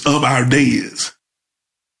challenges of our day is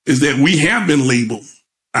that we have been labeled.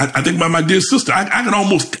 I think about my dear sister. I can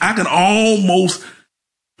almost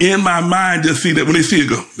in my mind just see that when they see her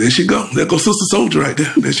go, there she go. There goes Sister Soldier right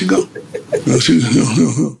there. There she go.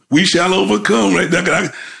 We shall overcome right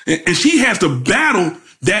there. And she has to battle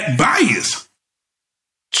that bias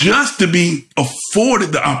just to be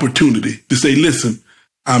afforded the opportunity to say, listen,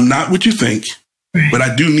 I'm not what you think, but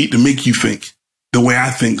I do need to make you think the way I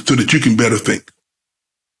think so that you can better think.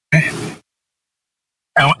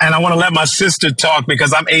 And I want to let my sister talk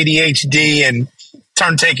because I'm ADHD and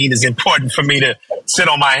turn taking is important for me to sit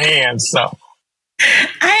on my hands. So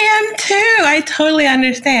I am too. I totally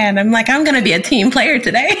understand. I'm going to be a team player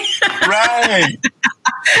today. Right.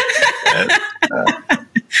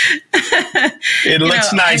 It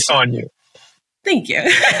looks nice on you. Thank you.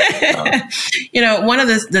 One of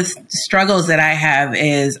the struggles that I have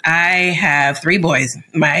is I have 3 boys.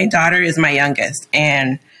 My daughter is my youngest.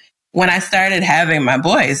 And when I started having my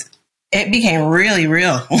boys, it became really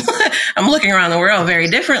real. I'm looking around the world very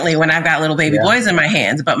differently when I've got little baby boys in my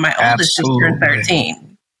hands, but my oldest just turned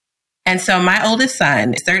 13. And so my oldest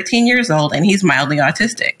son is 13 years old and he's mildly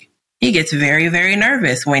autistic. He gets very, very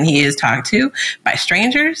nervous when he is talked to by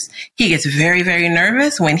strangers. He gets very, very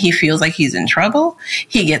nervous when he feels like he's in trouble.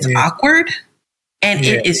 He gets awkward. And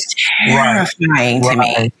it is terrifying to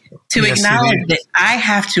me to acknowledge that I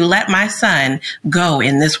have to let my son go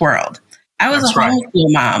in this world. I was a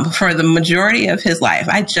homeschool mom for the majority of his life.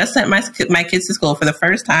 I just sent my kids to school for the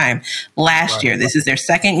first time last year. This is their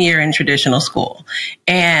second year in traditional school.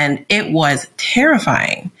 And it was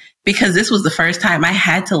terrifying because this was the first time I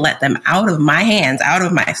had to let them out of my hands, out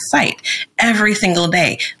of my sight every single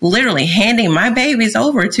day, literally handing my babies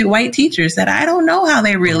over to white teachers that I don't know how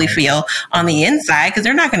they really feel on the inside because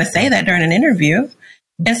they're not going to say that during an interview.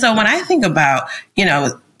 And so when I think about,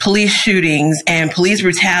 police shootings and police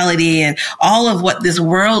brutality and all of what this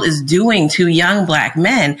world is doing to young Black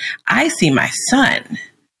men, I see my son.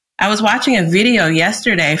 I was watching a video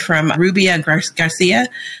yesterday from Rubia Garcia,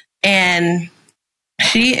 and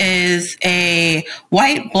she is a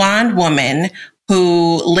white blonde woman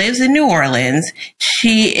who lives in New Orleans.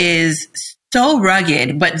 She is so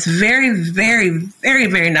rugged, but very, very, very,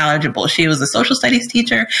 very knowledgeable. She was a social studies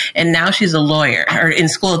teacher, and now she's a lawyer, or in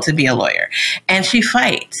school to be a lawyer. And she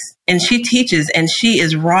fights, and she teaches, and she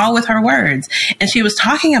is raw with her words. And she was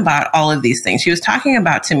talking about all of these things. She was talking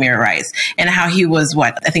about Tamir Rice and how he was,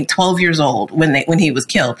 12 years old when he was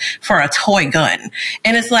killed for a toy gun.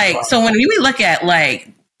 And it's so when we look at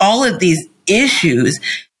all of these issues,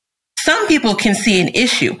 some people can see an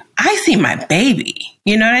issue. I see my baby.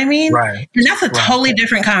 You know what I mean? Right. And that's a totally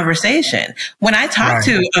different conversation. When I talk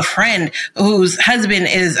to a friend whose husband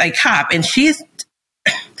is a cop and she's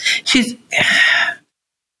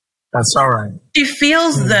that's all right. She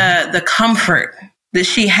feels the comfort that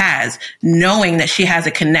she has knowing that she has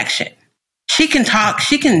a connection. She can talk,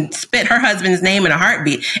 she can spit her husband's name in a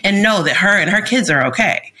heartbeat and know that her and her kids are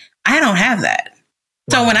okay. I don't have that.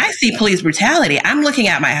 So when I see police brutality, I'm looking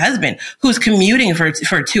at my husband who's commuting for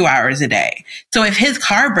 2 hours a day. So if his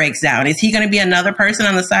car breaks down, is he going to be another person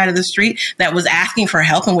on the side of the street that was asking for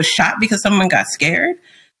help and was shot because someone got scared?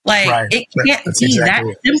 It can't be that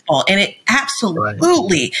simple. And it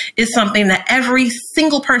absolutely is something that every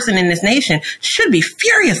single person in this nation should be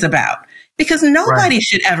furious about because nobody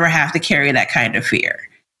should ever have to carry that kind of fear.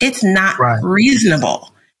 It's not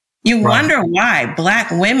reasonable. You wonder why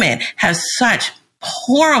Black women have such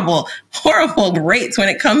horrible rates when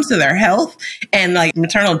it comes to their health and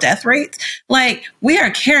maternal death rates. We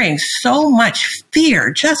are carrying so much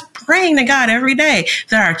fear, just praying to God every day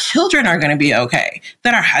that our children are going to be okay,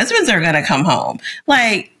 that our husbands are going to come home.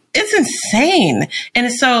 It's insane.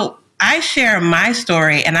 And so I share my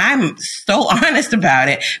story and I'm so honest about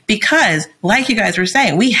it because, like you guys were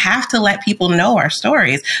saying, we have to let people know our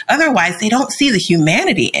stories. Otherwise, they don't see the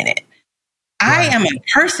humanity in it. I am a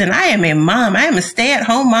person. I am a mom. I am a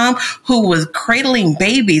stay-at-home mom who was cradling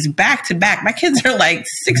babies back to back. My kids are like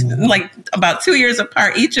about 2 years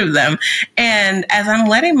apart, each of them. And as I'm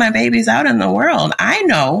letting my babies out in the world, I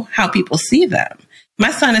know how people see them.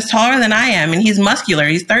 My son is taller than I am, and he's muscular.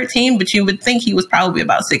 He's 13, but you would think he was probably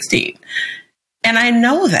about 16. And I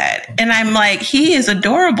know that. And I'm like, he is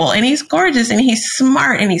adorable, and he's gorgeous, and he's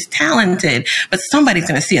smart, and he's talented. But somebody's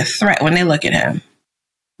going to see a threat when they look at him.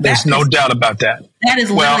 There's no doubt about that. That is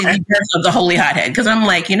literally the birth of the Holy Hothead. Because I'm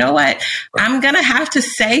like, you know what? I'm going to have to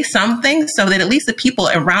say something so that at least the people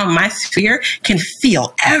around my sphere can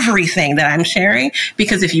feel everything that I'm sharing.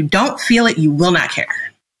 Because if you don't feel it, you will not care.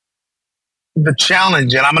 The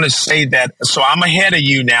challenge, and I'm going to say that, so I'm ahead of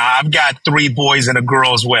you now. I've got 3 boys and a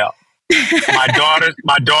girl as well. My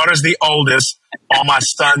daughter's the oldest. All my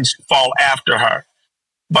sons fall after her.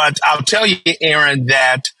 But I'll tell you, Aaron,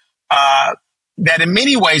 that in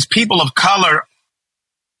many ways, people of color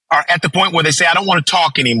are at the point where they say, I don't want to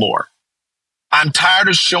talk anymore. I'm tired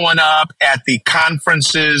of showing up at the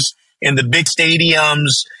conferences in the big stadiums,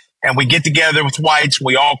 and we get together with whites,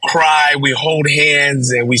 we all cry, we hold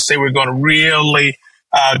hands, and we say we're going to really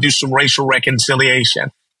do some racial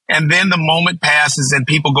reconciliation. And then the moment passes and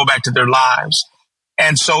people go back to their lives.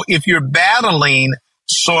 And so if you're battling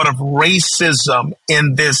sort of racism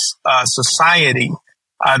in this society,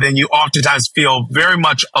 then you oftentimes feel very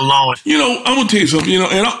much alone. You know, I'm going to tell you something,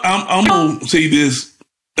 and I'm going to say this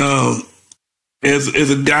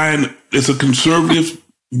as a guy, as a conservative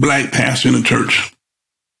black pastor in a church.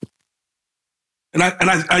 And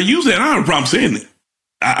I use that. I don't have a problem saying it.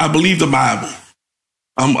 I believe the Bible.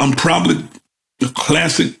 I'm probably the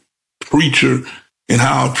classic preacher in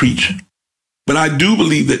how I preach. But I do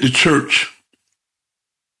believe that the church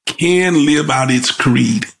can live out its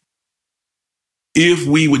creed if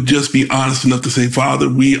we would just be honest enough to say, Father,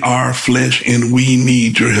 we are flesh and we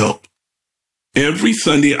need your help. Every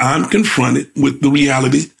Sunday, I'm confronted with the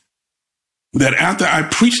reality that after I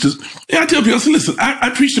preach this, and I tell people, I say, listen, I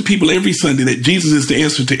preach to people every Sunday that Jesus is the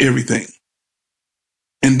answer to everything.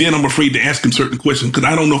 And then I'm afraid to ask him certain questions because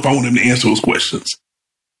I don't know if I want him to answer those questions.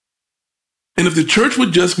 And if the church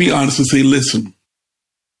would just be honest and say, listen,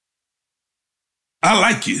 I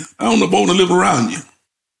like you. I don't know if I want to live around you.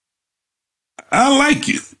 I like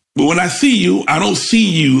you. But when I see you, I don't see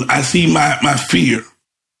you. I see my fear.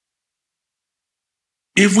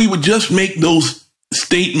 If we would just make those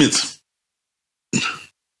statements,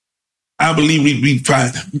 I believe we'd be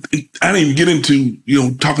fine. I didn't even get into,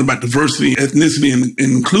 talking about diversity, ethnicity, and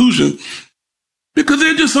inclusion, because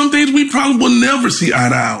there are just some things we probably will never see eye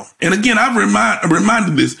to eye. And again, I'm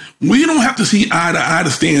reminded this. We don't have to see eye to eye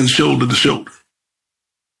to stand shoulder to shoulder.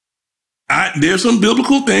 There's some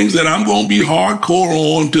biblical things that I'm going to be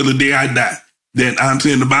hardcore on till the day I die. That I'm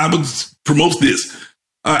saying the Bible promotes this.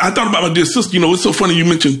 I thought about my dear sister. It's so funny you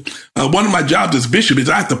mentioned one of my jobs as bishop is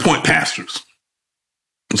I have to appoint pastors.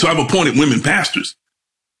 So I've appointed women pastors.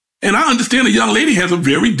 And I understand a young lady has a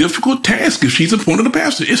very difficult task if she's appointed a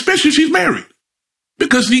pastor, especially if she's married.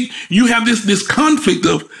 Because you have this conflict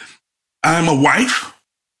of, I'm a wife,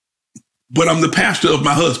 but I'm the pastor of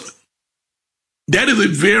my husband. That is a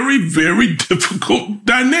very, very difficult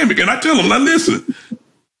dynamic. And I tell them, now listen,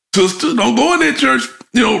 sister, don't go in that church,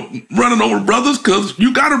 running over brothers, because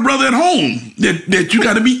you got a brother at home that you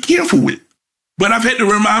got to be careful with. But I've had to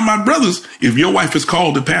remind my brothers, if your wife is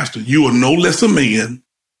called a pastor, you are no less a man,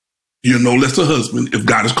 you're no less a husband if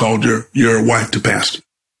God has called your wife to pastor.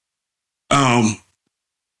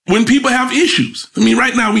 When people have issues,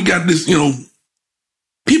 right now we got this,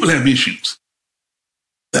 people have issues.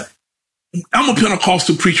 I'm a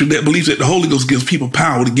Pentecostal preacher that believes that the Holy Ghost gives people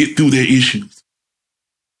power to get through their issues.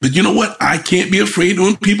 But you know what? I can't be afraid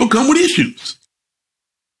when people come with issues.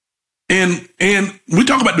 And we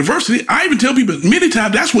talk about diversity. I even tell people many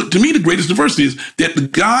times that's what, to me, the greatest diversity is,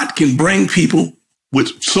 that God can bring people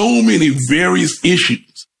with so many various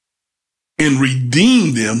issues and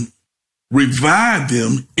redeem them, revive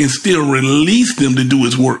them, and still release them to do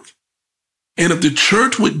his work. And if the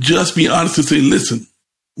church would just be honest and say, listen,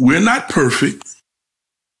 we're not perfect.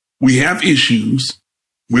 We have issues.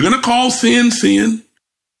 We're going to call sin, sin.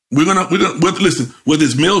 Listen, whether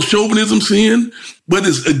it's male chauvinism sin, whether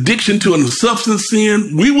it's addiction to a substance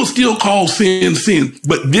sin, we will still call sin, sin.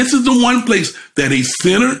 But this is the one place that a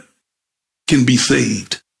sinner can be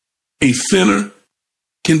saved. A sinner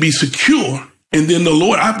can be secure. And then the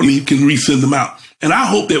Lord, I believe, can resend them out. And I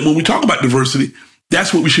hope that when we talk about diversity,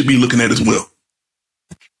 that's what we should be looking at as well.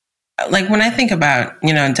 like when I think about,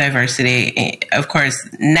 diversity, of course,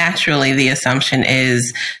 naturally the assumption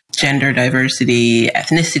is gender diversity,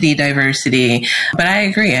 ethnicity diversity. But I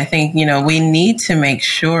agree. I think, we need to make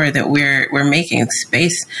sure that we're making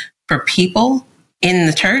space for people in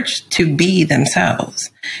the church to be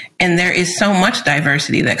themselves. And there is so much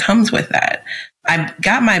diversity that comes with that. I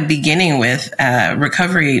got my beginning with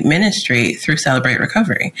recovery ministry through Celebrate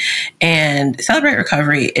Recovery. And Celebrate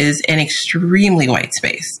Recovery is an extremely white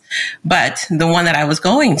space. But the one that I was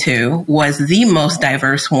going to was the most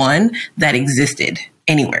diverse one that existed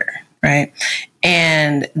anywhere, right?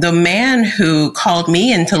 And the man who called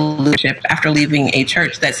me into leadership after leaving a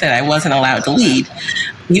church that said I wasn't allowed to lead,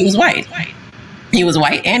 he was white. He was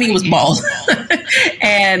white and he was bald.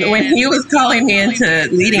 And when he was calling me into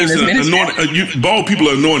leading this ministry, bald people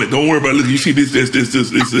are anointed. Don't worry about it. You see this,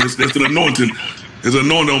 that's an anointing. There's an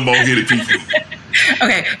anointing on bald-headed people.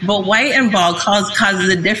 Okay, but white and bald causes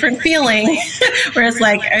a different feeling where it's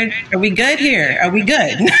like, are we good here? Are we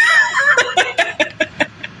good?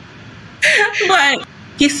 But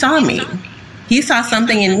he saw me. He saw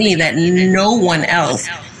something in me that no one else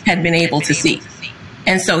had been able to see.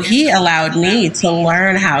 And so he allowed me to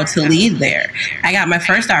learn how to lead there. I got my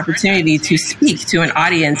first opportunity to speak to an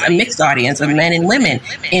audience, a mixed audience of men and women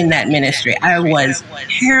in that ministry. I was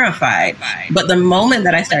terrified. But the moment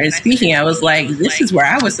that I started speaking, I was like, this is where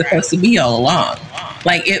I was supposed to be all along.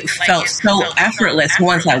 Like, it felt so effortless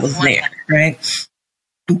once I was there, right?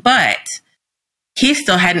 But he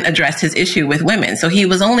still hadn't addressed his issue with women. So he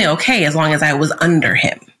was only okay as long as I was under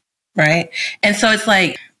him, right? And so it's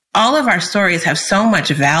like, all of our stories have so much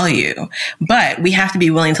value, but we have to be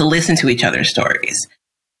willing to listen to each other's stories.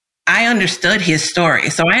 I understood his story,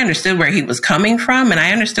 so I understood where he was coming from, and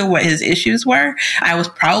I understood what his issues were. I was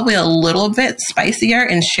probably a little bit spicier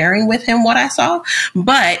in sharing with him what I saw,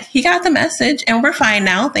 but he got the message, and we're fine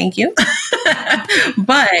now. Thank you.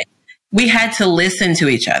 But we had to listen to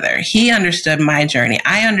each other. He understood my journey.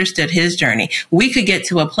 I understood his journey. We could get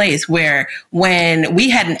to a place where when we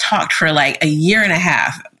hadn't talked for like a year and a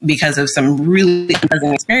half because of some really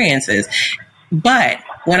unpleasant experiences, but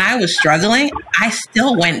when I was struggling, I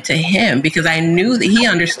still went to him because I knew that he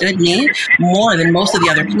understood me more than most of the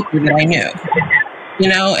other people that I knew.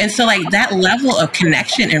 And so like that level of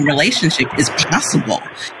connection and relationship is possible.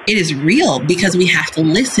 It is real because we have to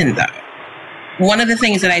listen though. One of the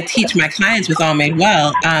things that I teach my clients with All Made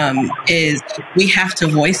Well is we have to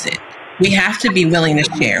voice it. We have to be willing to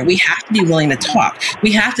share. We have to be willing to talk.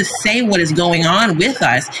 We have to say what is going on with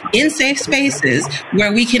us in safe spaces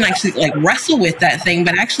where we can actually like wrestle with that thing,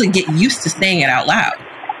 but actually get used to saying it out loud.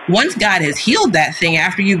 Once God has healed that thing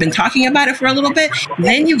after you've been talking about it for a little bit,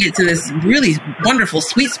 then you get to this really wonderful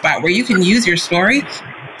sweet spot where you can use your story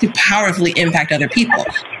to powerfully impact other people.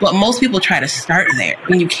 But most people try to start there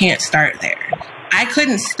when you can't start there. I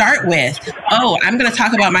couldn't start with, I'm going to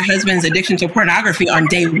talk about my husband's addiction to pornography on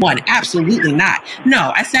day one. Absolutely not.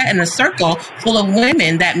 No, I sat in a circle full of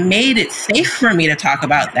women that made it safe for me to talk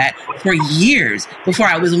about that for years before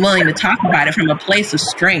I was willing to talk about it from a place of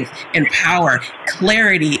strength and power,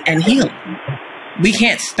 clarity, and healing. We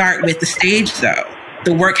can't start with the stage, though.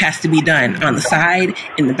 The work has to be done on the side,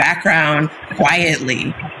 in the background, quietly,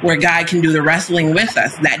 where God can do the wrestling with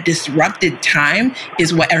us. That disrupted time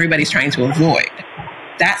is what everybody's trying to avoid.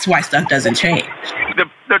 That's why stuff doesn't change.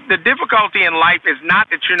 The difficulty in life is not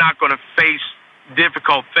that you're not going to face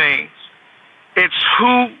difficult things. It's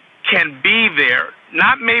who can be there,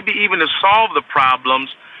 not maybe even to solve the problems,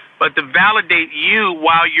 but to validate you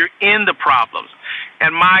while you're in the problems.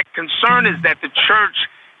 And my concern is that the church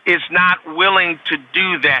is not willing to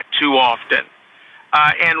do that too often.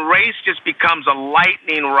 And race just becomes a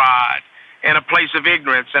lightning rod and a place of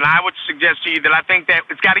ignorance. And I would suggest to you that I think that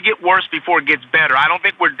it's got to get worse before it gets better. I don't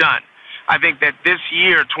think we're done. I think that this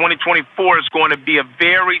year, 2024, is going to be a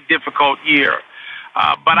very difficult year.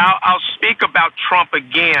 But I'll speak about Trump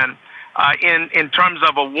again in terms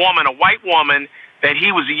of a woman, a white woman, that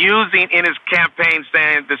he was using in his campaign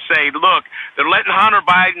saying to say, look, they're letting Hunter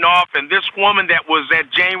Biden off, and this woman that was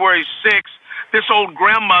at January 6th, this old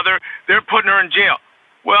grandmother, they're putting her in jail.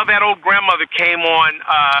 Well, that old grandmother came on,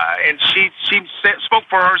 and she spoke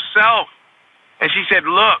for herself. And she said,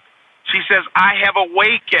 look, she says, I have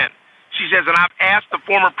awakened. She says, and I've asked the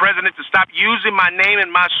former president to stop using my name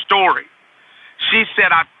and my story. She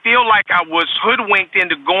said, I feel like I was hoodwinked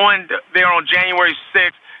into going there on January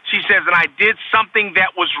 6th. She says, and I did something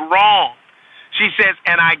that was wrong. She says,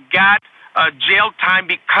 and I got jail time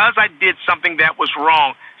because I did something that was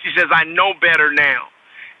wrong. She says, I know better now.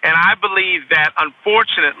 And I believe that,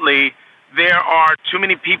 unfortunately, there are too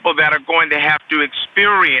many people that are going to have to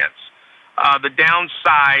experience the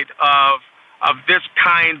downside of this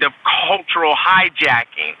kind of cultural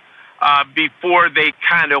hijacking before they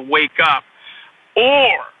kind of wake up.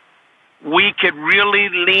 Or we could really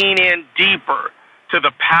lean in deeper to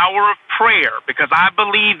the power of prayer, because I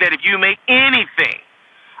believe that if you make anything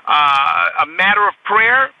a matter of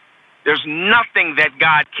prayer, there's nothing that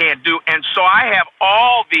God can't do. And so I have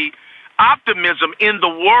all the optimism in the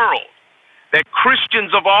world that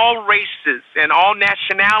Christians of all races and all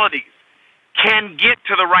nationalities can get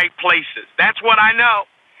to the right places. That's what I know.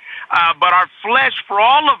 But our flesh, for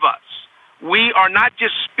all of us, we are not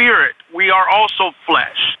just spirit, we are also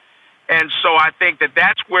flesh. And so I think that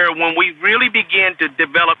that's where, when we really begin to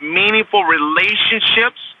develop meaningful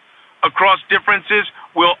relationships across differences,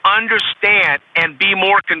 we'll understand and be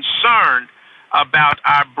more concerned about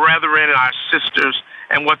our brethren and our sisters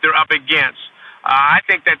and what they're up against. I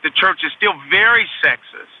think that the church is still very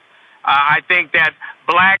sexist. I think that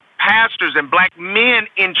black pastors and black men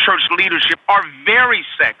in church leadership are very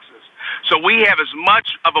sexist. So we have as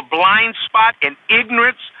much of a blind spot and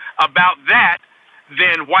ignorance about that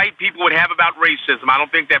than white people would have about racism. I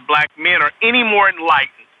don't think that black men are any more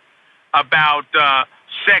enlightened about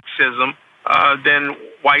sexism than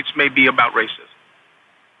whites may be about racism.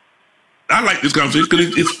 I like this conversation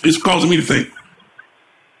because it's causing me to think.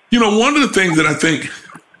 You know, one of the things that I think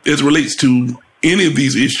as it relates to any of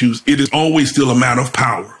these issues, it is always still a matter of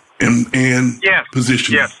power and yes.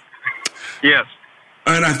 position. Yes.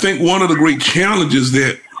 And I think one of the great challenges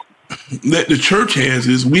that the church has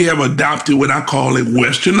is we have adopted what I call a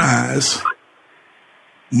westernized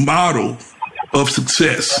model of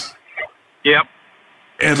success. Yep.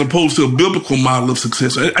 As opposed to a biblical model of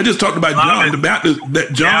success. I just talked about John the Baptist,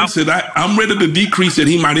 that John said, I'm ready to decrease that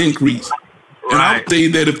he might increase. Right. And I would say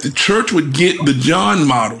that if the church would get the John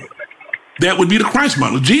model, that would be the Christ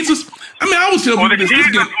model. Jesus, I always tell people the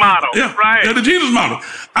Jesus model. Yeah, right. Yeah, the Jesus model.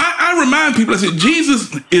 I remind people, I said,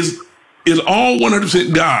 Jesus is all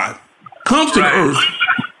 100% God, comes to the earth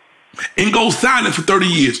and goes silent for 30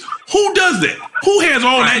 years. Who does that? Who has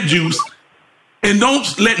all that juice and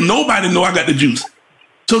don't let nobody know I got the juice?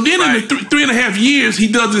 So then in the 3.5 years, he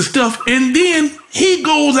does this stuff, and then he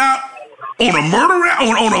goes out on a murder rap,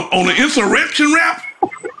 on an insurrection rap.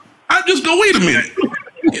 I just go, wait a minute.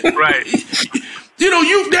 Right. You know,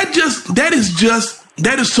 that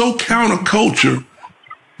is so counterculture.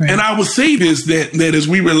 Right. And I would say this, that as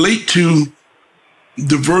we relate to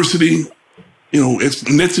diversity, you know,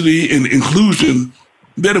 ethnicity and inclusion,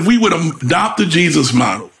 that if we would adopt the Jesus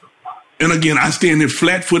model, and again, I stand there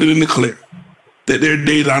flat-footed and declare that there are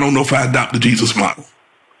days I don't know if I adopt the Jesus model.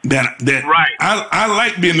 I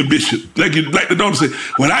like being the bishop. Like the daughter said,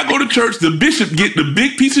 when I go to church, the bishop get the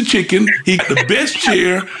big piece of chicken. He got the best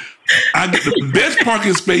chair. I get the best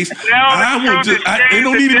parking space. Ain't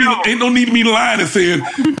no need to be lying and saying,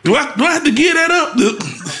 do I have to give that up?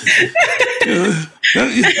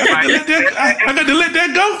 I got to let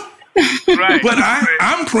that go. Right. But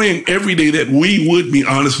I'm praying every day that we would be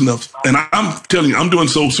honest enough. And I'm telling you, I'm doing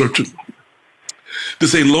soul searching to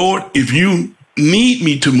say, Lord, if you need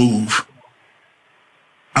me to move,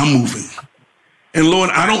 I'm moving. And Lord,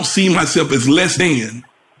 I don't see myself as less than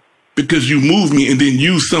because you move me and then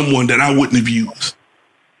use someone that I wouldn't have used.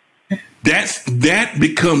 That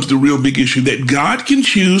becomes the real big issue, that God can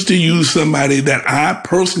choose to use somebody that I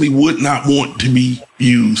personally would not want to be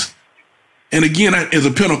used. And again, as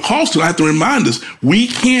a Pentecostal, I have to remind us, we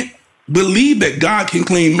can't believe that God can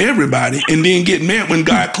claim everybody and then get mad when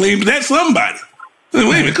God claims that somebody. Wait a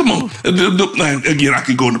minute, come on. Again, I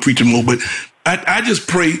could go into preaching mode, but I just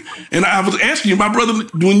pray. And I was asking you, my brother,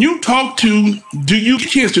 when you do you get a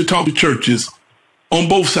chance to talk to churches on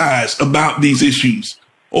both sides about these issues?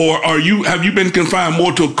 Or have you been confined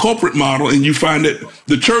more to a corporate model and you find that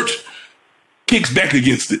the church kicks back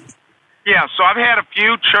against it? Yeah, so I've had a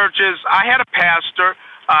few churches. I had a pastor.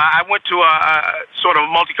 I went to a sort of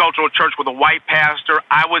multicultural church with a white pastor.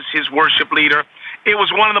 I was his worship leader. It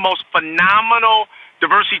was one of the most phenomenal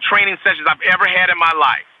diversity training sessions I've ever had in my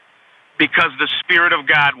life because the Spirit of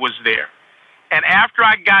God was there. And after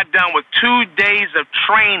I got done with 2 days of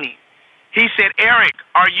training, he said, Eric,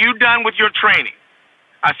 are you done with your training?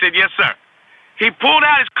 I said, yes, sir. He pulled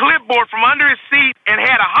out his clipboard from under his seat and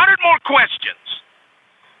had 100 more questions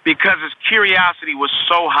because his curiosity was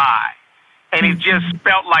so high. And he just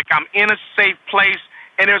felt like I'm in a safe place.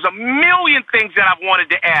 And there's a million things that I've wanted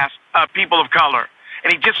to ask people of color.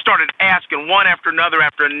 And he just started asking one after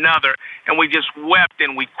another, and we just wept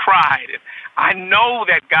and we cried. And I know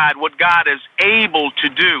that what God is able to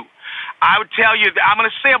do. I would tell you that I'm going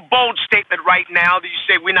to say a bold statement right now that you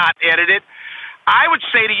say we're not edited. I would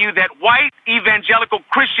say to you that white evangelical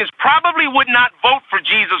Christians probably would not vote for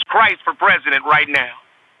Jesus Christ for president right now.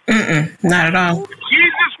 Not at all. If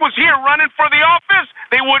Jesus was here running for the office,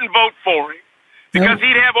 they wouldn't vote for him. Because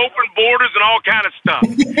he'd have open borders and all kind of stuff.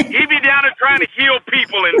 He'd be down there trying to heal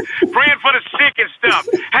people and praying for the sick and stuff,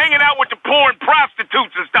 hanging out with the poor and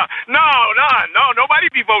prostitutes and stuff. No,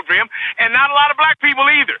 nobody'd be voting for him, and not a lot of black people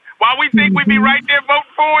either. While we think we'd be right there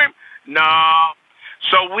voting for him, no.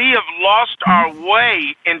 So we have lost our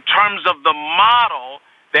way in terms of the model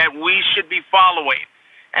that we should be following.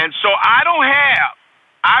 And so I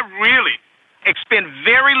really expend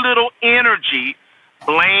very little energy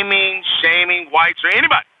blaming, shaming whites or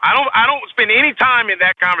anybody. I don't spend any time in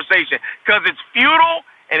that conversation because it's futile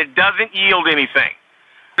and it doesn't yield anything.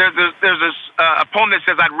 There's a poem that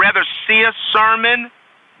says, "I'd rather see a sermon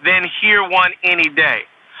than hear one any day."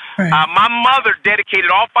 Right. My mother dedicated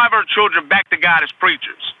all 5 of her children back to God as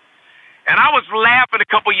preachers. And I was laughing a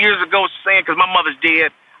couple years ago saying, because my mother's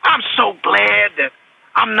dead, I'm so glad that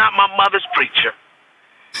I'm not my mother's preacher.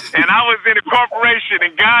 And I was in a corporation,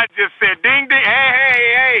 and God just said, ding, ding,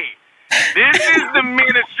 hey. This is the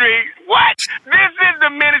ministry. What? This is the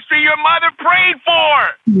ministry your mother prayed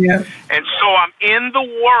for. Yeah. And so I'm in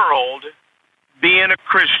the world being a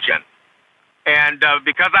Christian. And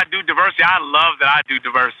because I do diversity, I love that I do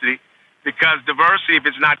diversity. Because diversity, if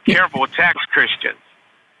it's not careful, attacks Christians.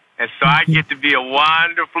 And so I get to be a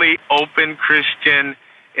wonderfully open Christian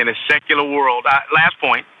in a secular world. Last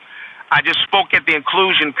point. I just spoke at the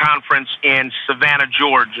Inclusion Conference in Savannah,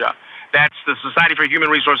 Georgia. That's the Society for Human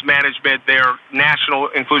Resource Management, their national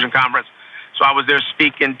inclusion conference. So I was there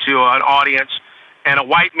speaking to an audience, and a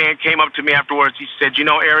white man came up to me afterwards. He said, "You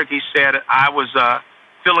know, Eric," he said, "I was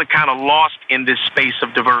feeling kind of lost in this space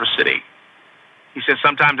of diversity." He said,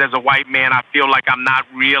 "Sometimes as a white man, I feel like I'm not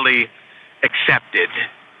really accepted."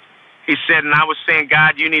 He said, and I was saying,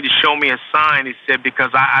 "God, you need to show me a sign." He said,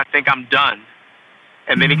 "Because I think I'm done."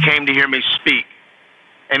 And then he came to hear me speak.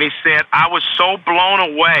 And he said, "I was so blown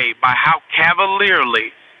away by how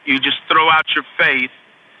cavalierly you just throw out your faith."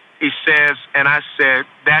 He says, and I said,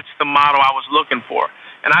 "That's the model I was looking for."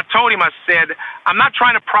 And I told him, I said, "I'm not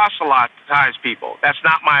trying to proselytize people. That's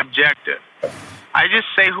not my objective. I just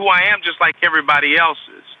say who I am just like everybody else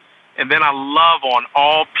is. And then I love on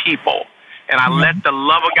all people. And I let the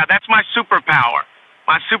love of God, that's my superpower.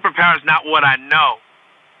 My superpower is not what I know.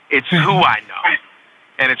 It's who I know.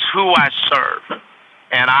 And it's who I serve."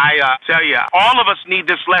 And I tell you, all of us need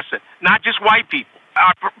this lesson, not just white people.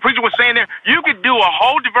 Our preacher was saying there, you could do a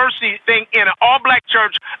whole diversity thing in an all-black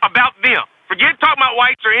church about them. Forget talking about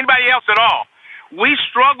whites or anybody else at all. We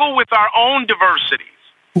struggle with our own diversities.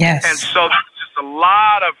 Yes. And so there's just a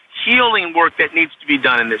lot of healing work that needs to be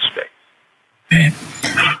done in this space.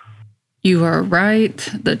 You are right.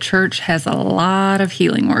 The church has a lot of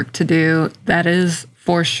healing work to do. That is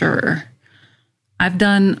for sure. I've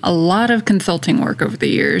done a lot of consulting work over the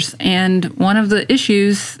years, and one of the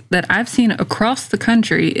issues that I've seen across the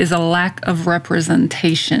country is a lack of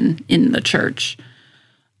representation in the church.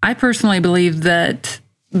 I personally believe that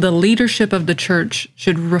the leadership of the church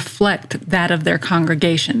should reflect that of their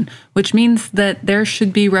congregation, which means that there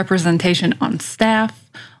should be representation on staff,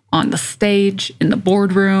 on the stage, in the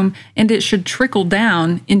boardroom, and it should trickle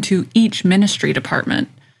down into each ministry department.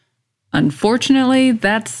 Unfortunately,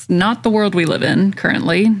 that's not the world we live in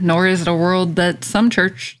currently, nor is it a world that some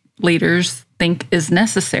church leaders think is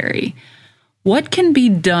necessary. What can be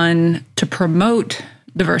done to promote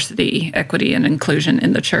diversity, equity, and inclusion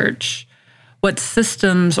in the church? What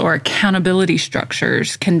systems or accountability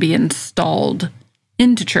structures can be installed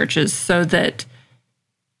into churches so that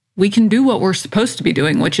we can do what we're supposed to be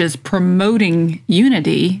doing, which is promoting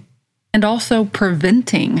unity and also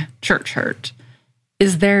preventing church hurt?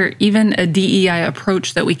 Is there even a DEI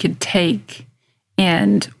approach that we could take,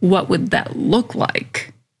 and what would that look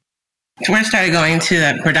like? When I started going to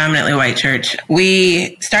a predominantly white church,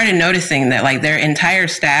 we started noticing that like their entire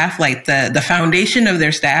staff, like the foundation of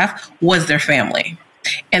their staff was their family.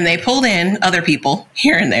 And they pulled in other people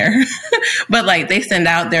here and there, but like they send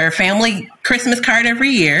out their family Christmas card every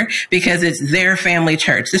year because it's their family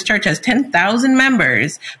church. This church has 10,000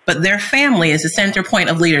 members, but their family is the center point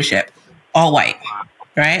of leadership, all white.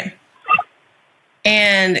 Right?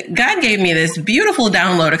 And God gave me this beautiful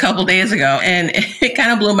download a couple days ago, and it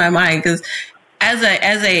kind of blew my mind because as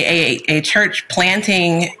a church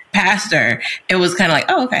planting pastor, it was kind of like,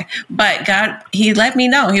 oh, okay. But God, he let me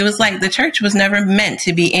know. He was like, the church was never meant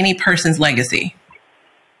to be any person's legacy.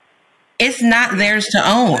 It's not theirs to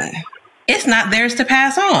own. It's not theirs to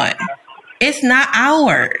pass on. It's not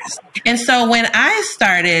ours. And so when I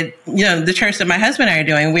started, the church that my husband and I are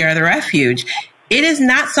doing, We Are the Refuge, it is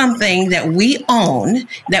not something that we own,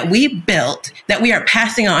 that we built, that we are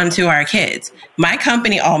passing on to our kids. My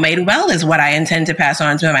company, All Made Well, is what I intend to pass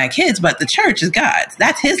on to my kids, but the church is God's.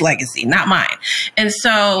 That's his legacy, not mine. And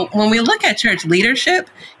so when we look at church leadership,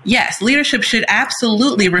 yes, leadership should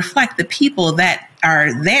absolutely reflect the people that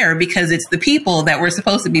are there, because it's the people that we're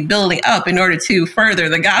supposed to be building up in order to further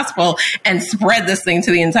the gospel and spread this thing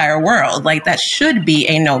to the entire world. Like, that should be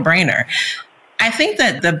a no-brainer. I think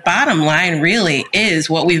that the bottom line really is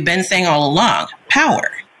what we've been saying all along: power.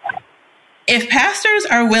 If pastors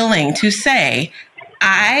are willing to say,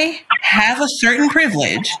 I have a certain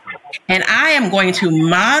privilege and I am going to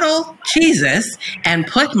model Jesus and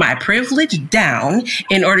put my privilege down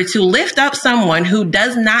in order to lift up someone who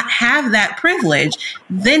does not have that privilege,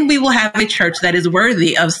 then we will have a church that is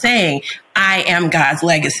worthy of saying, I am God's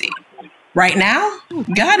legacy. Right now,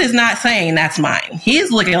 God is not saying that's mine.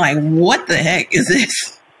 He's looking like, what the heck is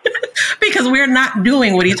this? Because we're not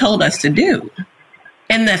doing what he told us to do.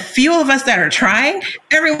 And the few of us that are trying,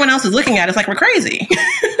 everyone else is looking at us like we're crazy.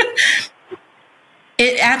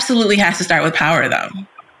 It absolutely has to start with power, though.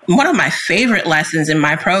 One of my favorite lessons in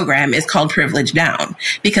my program is called Privilege Down,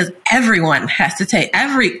 because everyone has to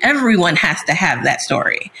everyone has to have that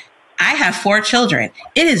story. I have 4 children.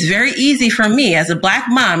 It is very easy for me as a Black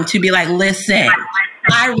mom to be like, listen,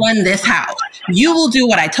 I run this house. You will do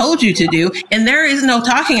what I told you to do. And there is no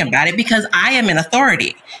talking about it because I am in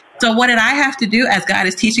authority. So what did I have to do as God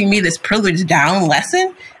is teaching me this privilege down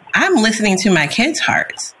lesson? I'm listening to my kids'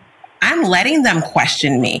 hearts. I'm letting them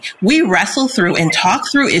question me. We wrestle through and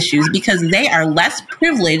talk through issues because they are less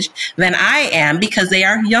privileged than I am, because they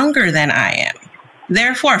are younger than I am.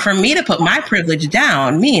 Therefore, for me to put my privilege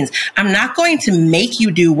down means I'm not going to make you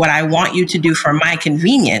do what I want you to do for my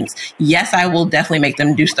convenience. Yes, I will definitely make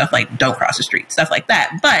them do stuff like don't cross the street, stuff like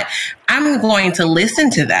that. But I'm going to listen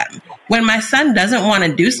to them. When my son doesn't want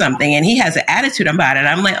to do something and he has an attitude about it,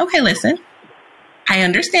 I'm like, okay, listen, I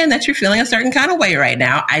understand that you're feeling a certain kind of way right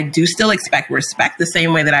now. I do still expect respect the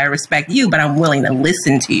same way that I respect you, but I'm willing to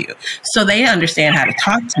listen to you. So they understand how to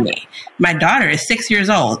talk to me. My daughter is 6 years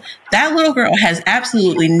old. That little girl has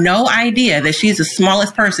absolutely no idea that she's the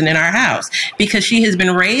smallest person in our house, because she has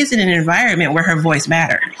been raised in an environment where her voice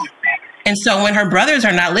matters. And so when her brothers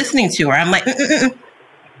are not listening to her, I'm like,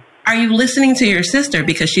 are you listening to your sister?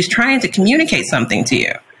 Because she's trying to communicate something to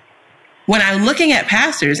you. When I'm looking at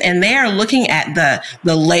pastors and they are looking at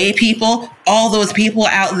the lay people, all those people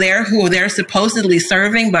out there who they're supposedly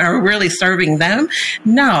serving but are really serving them,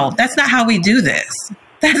 no, that's not how we do this.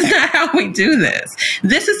 That's not how we do this.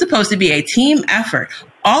 This is supposed to be a team effort.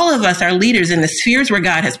 All of us are leaders in the spheres where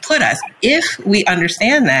God has put us. If we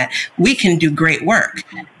understand that, we can do great work.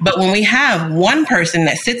 But when we have one person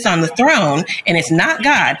that sits on the throne and it's not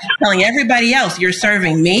God telling everybody else you're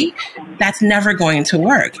serving me, that's never going to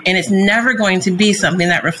work. And it's never going to be something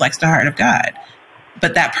that reflects the heart of God.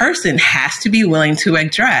 But that person has to be willing to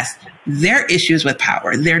address their issues with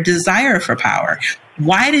power, their desire for power.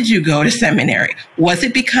 Why did you go to seminary? Was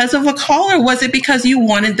it because of a call, or was it because you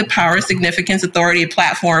wanted the power, significance, authority,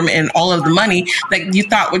 platform, and all of the money that you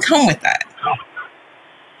thought would come with that?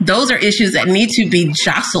 Those are issues that need to be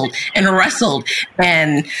jostled and wrestled.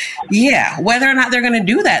 And yeah, whether or not they're going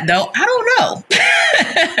to do that, though, I don't know.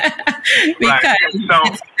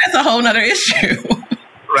 Because that's a whole nother issue.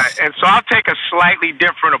 Right. And so I'll take a slightly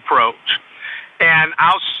different approach. And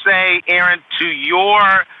I'll say, Aaron, to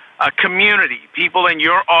your community, people in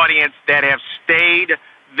your audience that have stayed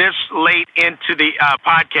this late into the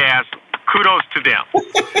podcast, kudos to them.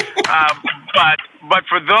 But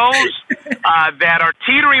for those that are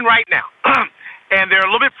teetering right now, and they're a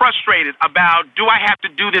little bit frustrated about, do I have to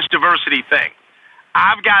do this diversity thing?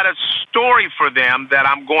 I've got a story for them that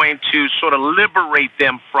I'm going to sort of liberate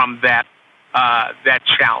them from that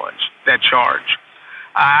challenge, that charge.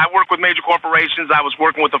 I work with major corporations. I was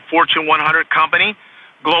working with a Fortune 100 company,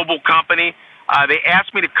 global company. They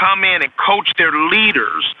asked me to come in and coach their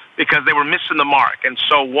leaders because they were missing the mark. And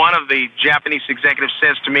so one of the Japanese executives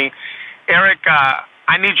says to me, Eric,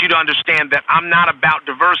 I need you to understand that I'm not about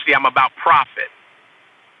diversity. I'm about profit.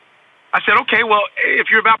 I said, okay, well,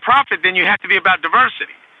 if you're about profit, then you have to be about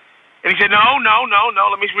diversity. And he said, no,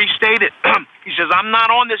 let me restate it. He says, I'm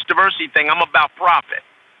not on this diversity thing. I'm about profit.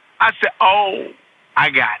 I said, oh, I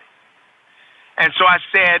got it. And so I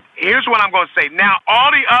said, here's what I'm going to say. Now, all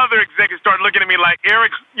the other executives started looking at me like,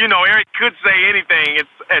 Eric could say anything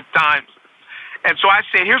at times. And so I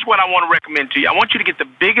said, here's what I want to recommend to you. I want you to get the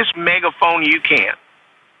biggest megaphone you can.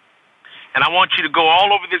 And I want you to go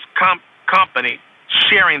all over this company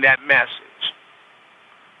sharing that message.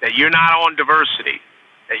 that you're not on diversity,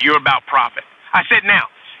 that you're about profit. I said, now,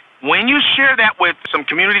 when you share that with some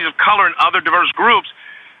communities of color and other diverse groups,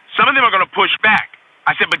 some of them are going to push back.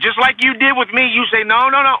 I said, but just like you did with me, you say, no.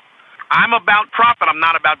 I'm about profit. I'm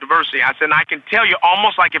not about diversity. I said, and I can tell you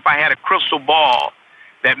almost like if I had a crystal ball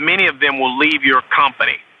that many of them will leave your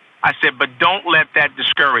company. I said, but don't let that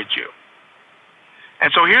discourage you.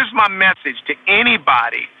 And so here's my message to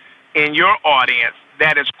anybody in your audience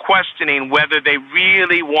that is questioning whether they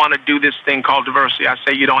really want to do this thing called diversity. I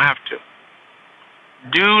say you don't have to.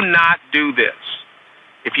 Do not do this.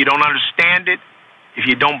 If you don't understand it, if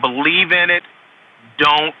you don't believe in it,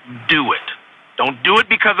 don't do it. Don't do it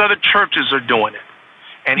because other churches are doing it.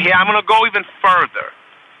 And here I'm going to go even further.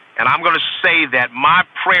 And I'm going to say that my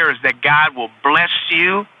prayer is that God will bless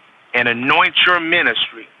you and anoint your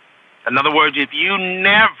ministry. In other words, if you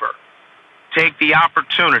never take the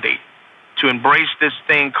opportunity to embrace this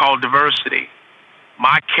thing called diversity,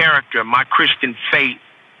 my character, my Christian faith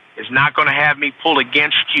is not going to have me pull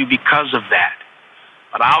against you because of that.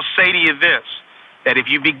 But I'll say to you this, that if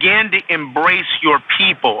you begin to embrace your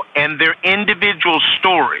people and their individual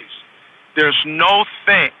stories, there's no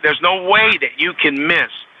way that you can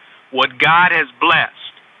miss what God has blessed.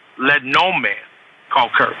 Let no man call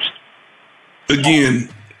cursed. Again,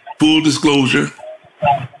 full disclosure,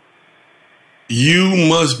 you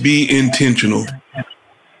must be intentional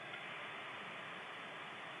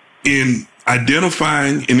in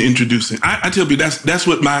identifying and introducing. I tell you, that's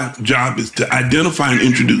what my job is, to identify and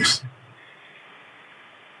introduce.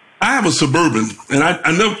 I have a Suburban, and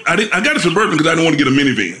I got a Suburban because I didn't want to get a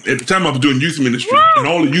minivan. At the time, I was doing youth ministry, and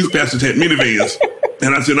all the youth pastors had minivans.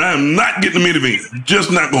 And I said, I am not getting a minivan.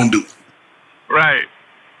 Just not going to do it. Right.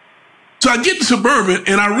 So I get the Suburban,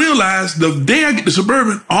 and I realize the day I get the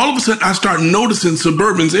Suburban, all of a sudden I start noticing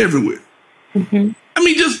Suburbans everywhere. Mm-hmm. I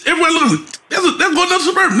mean, just everywhere. Look, there's another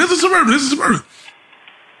Suburban. There's a Suburban. There's a Suburban.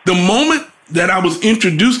 The moment that I was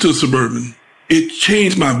introduced to a Suburban, it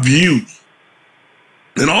changed my view.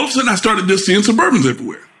 And all of a sudden I started just seeing Suburbans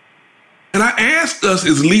everywhere. And I asked us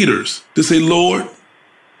as leaders to say, Lord,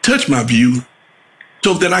 touch my view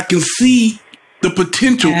so that I can see the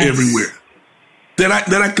potential everywhere. That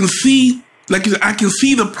I can see, like you said, I can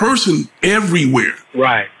see the person everywhere.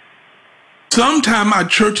 Right. Sometimes our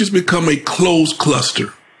churches become a closed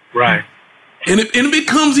cluster. Right. And it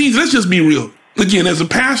becomes easy. Let's just be real. Again, as a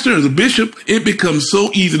pastor, as a bishop, it becomes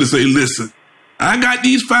so easy to say, listen, I got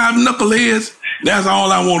these 5 knuckleheads. That's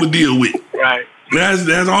all I want to deal with. Right.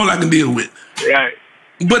 That's all I can deal with. Right.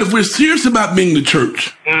 But if we're serious about being the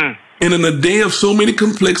church, and in a day of so many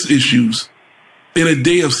complex issues, in a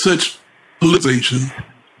day of such polarization,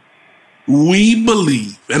 we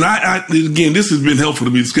believe, and I again, this has been helpful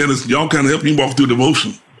to me. Y'all kind of help me walk through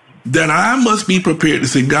devotion, that I must be prepared to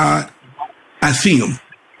say, God, I see him.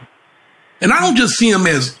 And I don't just see him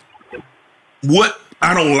as what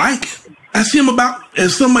I don't like. I see him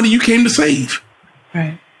as somebody you came to save,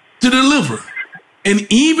 right? To deliver. And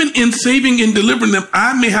even in saving and delivering them,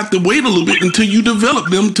 I may have to wait a little bit until you develop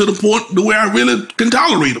them to the point to where I really can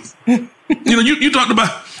tolerate them. You talked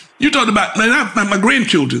about my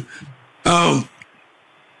grandchildren. Over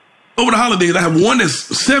the holidays, I have one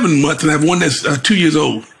that's 7 months and I have one that's 2 years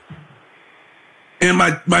old. And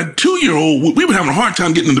my 2-year-old, we were having a hard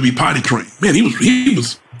time getting him to be potty trained. Man, he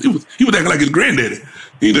was acting like his granddaddy.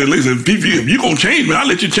 He said, listen, if you're going to change me, I'll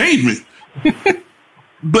let you change me.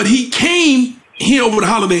 But he came here over the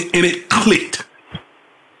holiday and it clicked.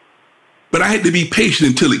 But I had to be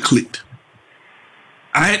patient until it clicked.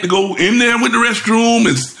 I had to go in there with the restroom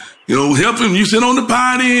and, help him. You sit on the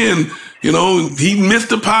potty and, he missed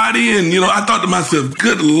the potty. And, I thought to myself,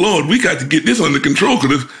 good Lord, we got to get this under control.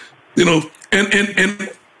 Because, and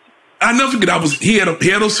I never forget, he had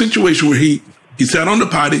a situation where he sat on the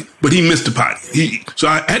potty, but he missed the potty. So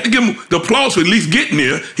I had to give him the applause for at least getting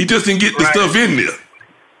there. He just didn't get the stuff in there.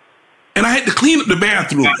 And I had to clean up the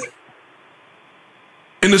bathroom.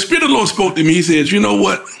 And the Spirit of the Lord spoke to me. He says, you know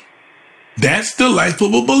what? That's the life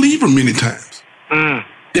of a believer many times.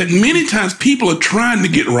 That many times people are trying to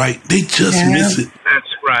get right. They just miss it. That's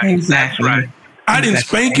right. Exactly. That's right. I didn't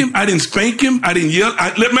spank him. I didn't yell.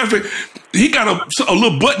 Matter of fact, he got a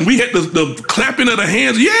little button. We had the clapping of the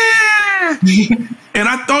hands. Yeah. And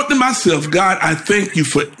I thought to myself, God, I thank you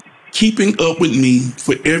for keeping up with me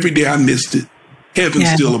for every day I missed it. Heaven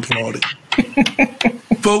still applauded.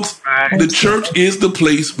 Folks, the church is the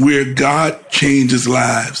place where God changes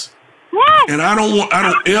lives. Woo! And I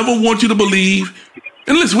don't ever want you to believe,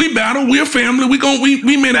 and listen, we battle, we're family, we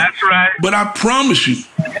made it. That's right. But I promise you,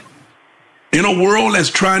 in a world that's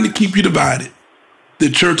trying to keep you divided, the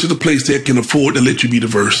church is a place that can afford to let you be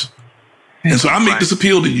diverse. And so I make this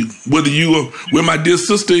appeal to you, whether you are where my dear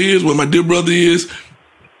sister is, where my dear brother is,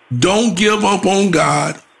 don't give up on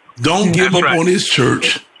God. Don't give up on his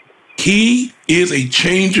church. He is a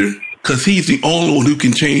changer because he's the only one who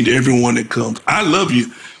can change everyone that comes. I love you.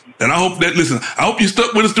 And I hope I hope you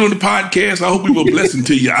stuck with us during the podcast. I hope we were a blessing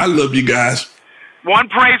to you. I love you guys. One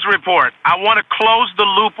praise report. I want to close the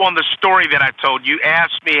loop on the story that I told you.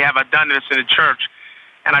 Asked me, have I done this in the church?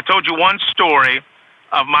 And I told you one story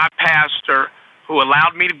of my pastor who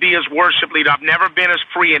allowed me to be his worship leader. I've never been as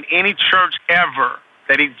free in any church ever,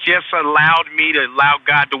 that he just allowed me to allow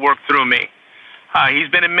God to work through me. He's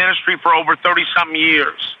been in ministry for over 30-something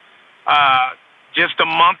years. Just a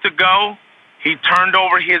month ago, he turned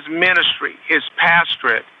over his ministry, his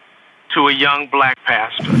pastorate, to a young black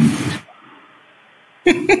pastor.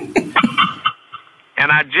 And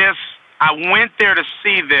I went there to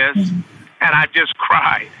see this, and I just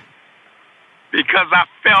cried because I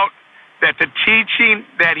felt that the teaching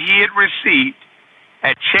that he had received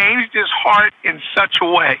had changed his heart in such a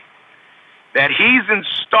way that he's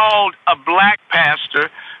installed a black pastor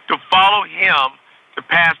to follow him to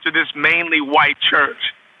pastor this mainly white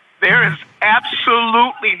church. There is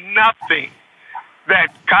absolutely nothing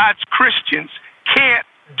that God's Christians can't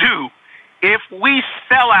do if we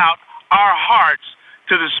sell out our hearts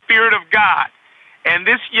to the Spirit of God. And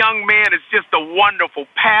this young man is just a wonderful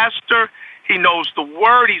pastor. He knows the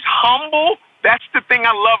word. He's humble. That's the thing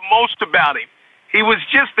I love most about him. He was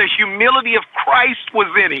just the humility of Christ was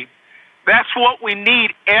in him. That's what we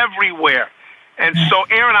need everywhere. And so,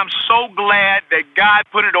 Aaron, I'm so glad that God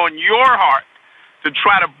put it on your heart to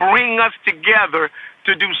try to bring us together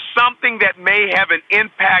to do something that may have an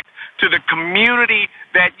impact to the community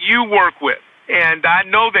that you work with. And I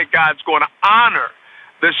know that God's going to honor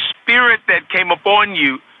the spirit that came upon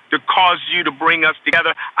you to cause you to bring us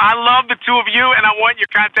together. I love the two of you, and I want your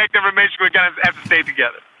contact information. We're going to have to stay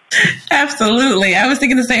together. Absolutely. I was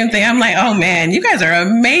thinking the same thing. I'm like, oh, man, you guys are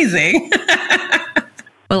amazing.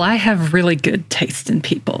 Well, I have really good taste in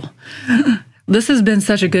people. This has been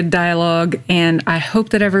such a good dialogue, and I hope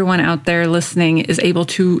that everyone out there listening is able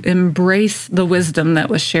to embrace the wisdom that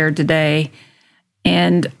was shared today.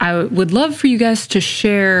 And I would love for you guys to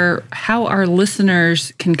share how our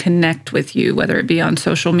listeners can connect with you, whether it be on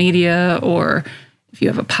social media or if you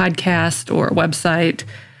have a podcast or a website.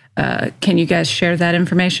 Can you guys share that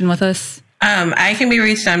information with us? I can be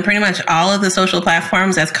reached on pretty much all of the social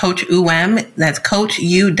platforms as Coach UWEM. That's Coach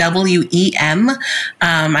UWEM.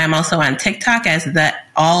 I'm also on TikTok as the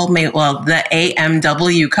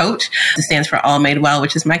AMW Coach. It stands for All Made Well,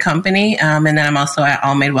 which is my company. And then I'm also at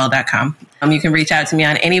allmadewell.com. You can reach out to me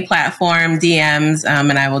on any platform, DMs,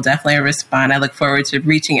 and I will definitely respond. I look forward to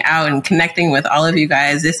reaching out and connecting with all of you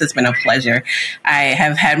guys. This has been a pleasure. I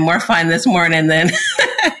have had more fun this morning than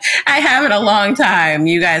I have in a long time.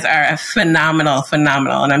 You guys are phenomenal.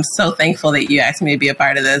 And I'm so thankful that you asked me to be a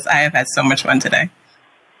part of this. I have had so much fun today.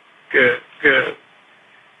 Good.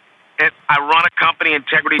 And I run a company,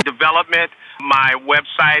 Integrity Development. My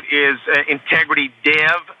website is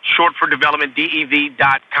IntegrityDev, short for development,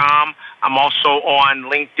 DEV.com. I'm also on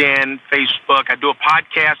LinkedIn, Facebook. I do a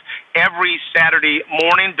podcast every Saturday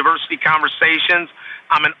morning, Diversity Conversations.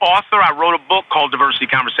 I'm an author. I wrote a book called Diversity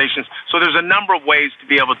Conversations. So there's a number of ways to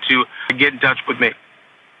be able to get in touch with me.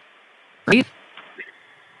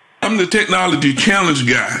 I'm the technology challenge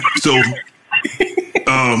guy. So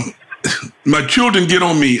my children get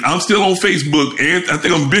on me. I'm still on Facebook. And I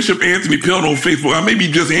think I'm Bishop Anthony Pelt on Facebook. I may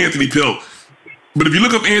be just Anthony Pelt. But if you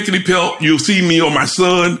look up Anthony Pelt, you'll see me or my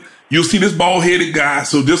son. You'll see this bald-headed guy.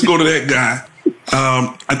 So just go to that guy.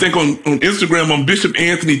 I think on Instagram, I'm Bishop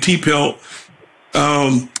Anthony T. Pelt.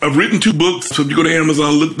 I've written 2 books. So if you go to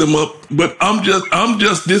Amazon, look them up. But I'm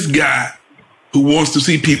just this guy who wants to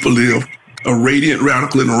see people live a radiant,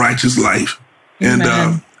 radical, and a righteous life. And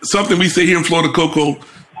something we say here in Florida, Coco,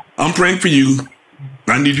 I'm praying for you.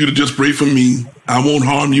 I need you to just pray for me. I won't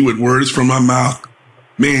harm you with words from my mouth.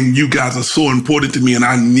 Man, you guys are so important to me, and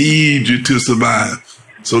I need you to survive.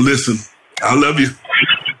 So listen, I love you.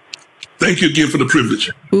 Thank you again for the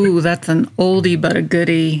privilege. Ooh, that's an oldie but a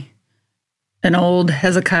goodie. An old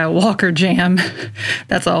Hezekiah Walker jam.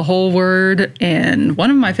 That's a whole word and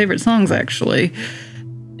one of my favorite songs, actually.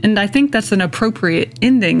 And I think that's an appropriate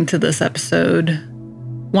ending to this episode.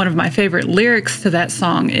 One of my favorite lyrics to that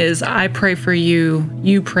song is, I pray for you,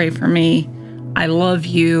 you pray for me. I love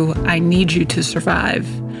you, I need you to survive.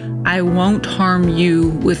 I won't harm you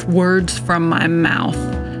with words from my mouth.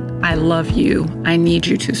 I love you, I need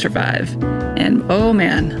you to survive. And oh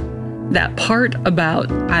man, that part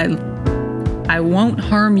about I won't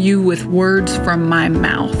harm you with words from my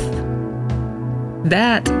mouth.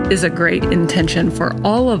 That is a great intention for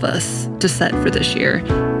all of us to set for this year.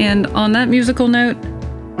 And on that musical note,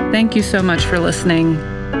 thank you so much for listening.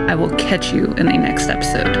 I will catch you in the next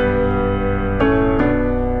episode.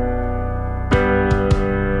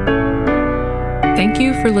 Thank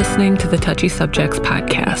you for listening to the Touchy Subjects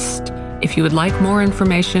podcast. If you would like more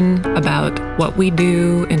information about what we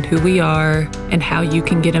do and who we are and how you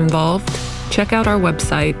can get involved, check out our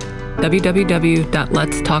website,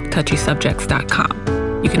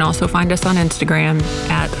 www.letstalktouchysubjects.com. You can also find us on Instagram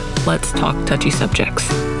at Let's Talk Touchy Subjects.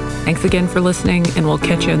 Thanks again for listening, and we'll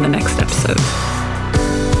catch you in the next episode.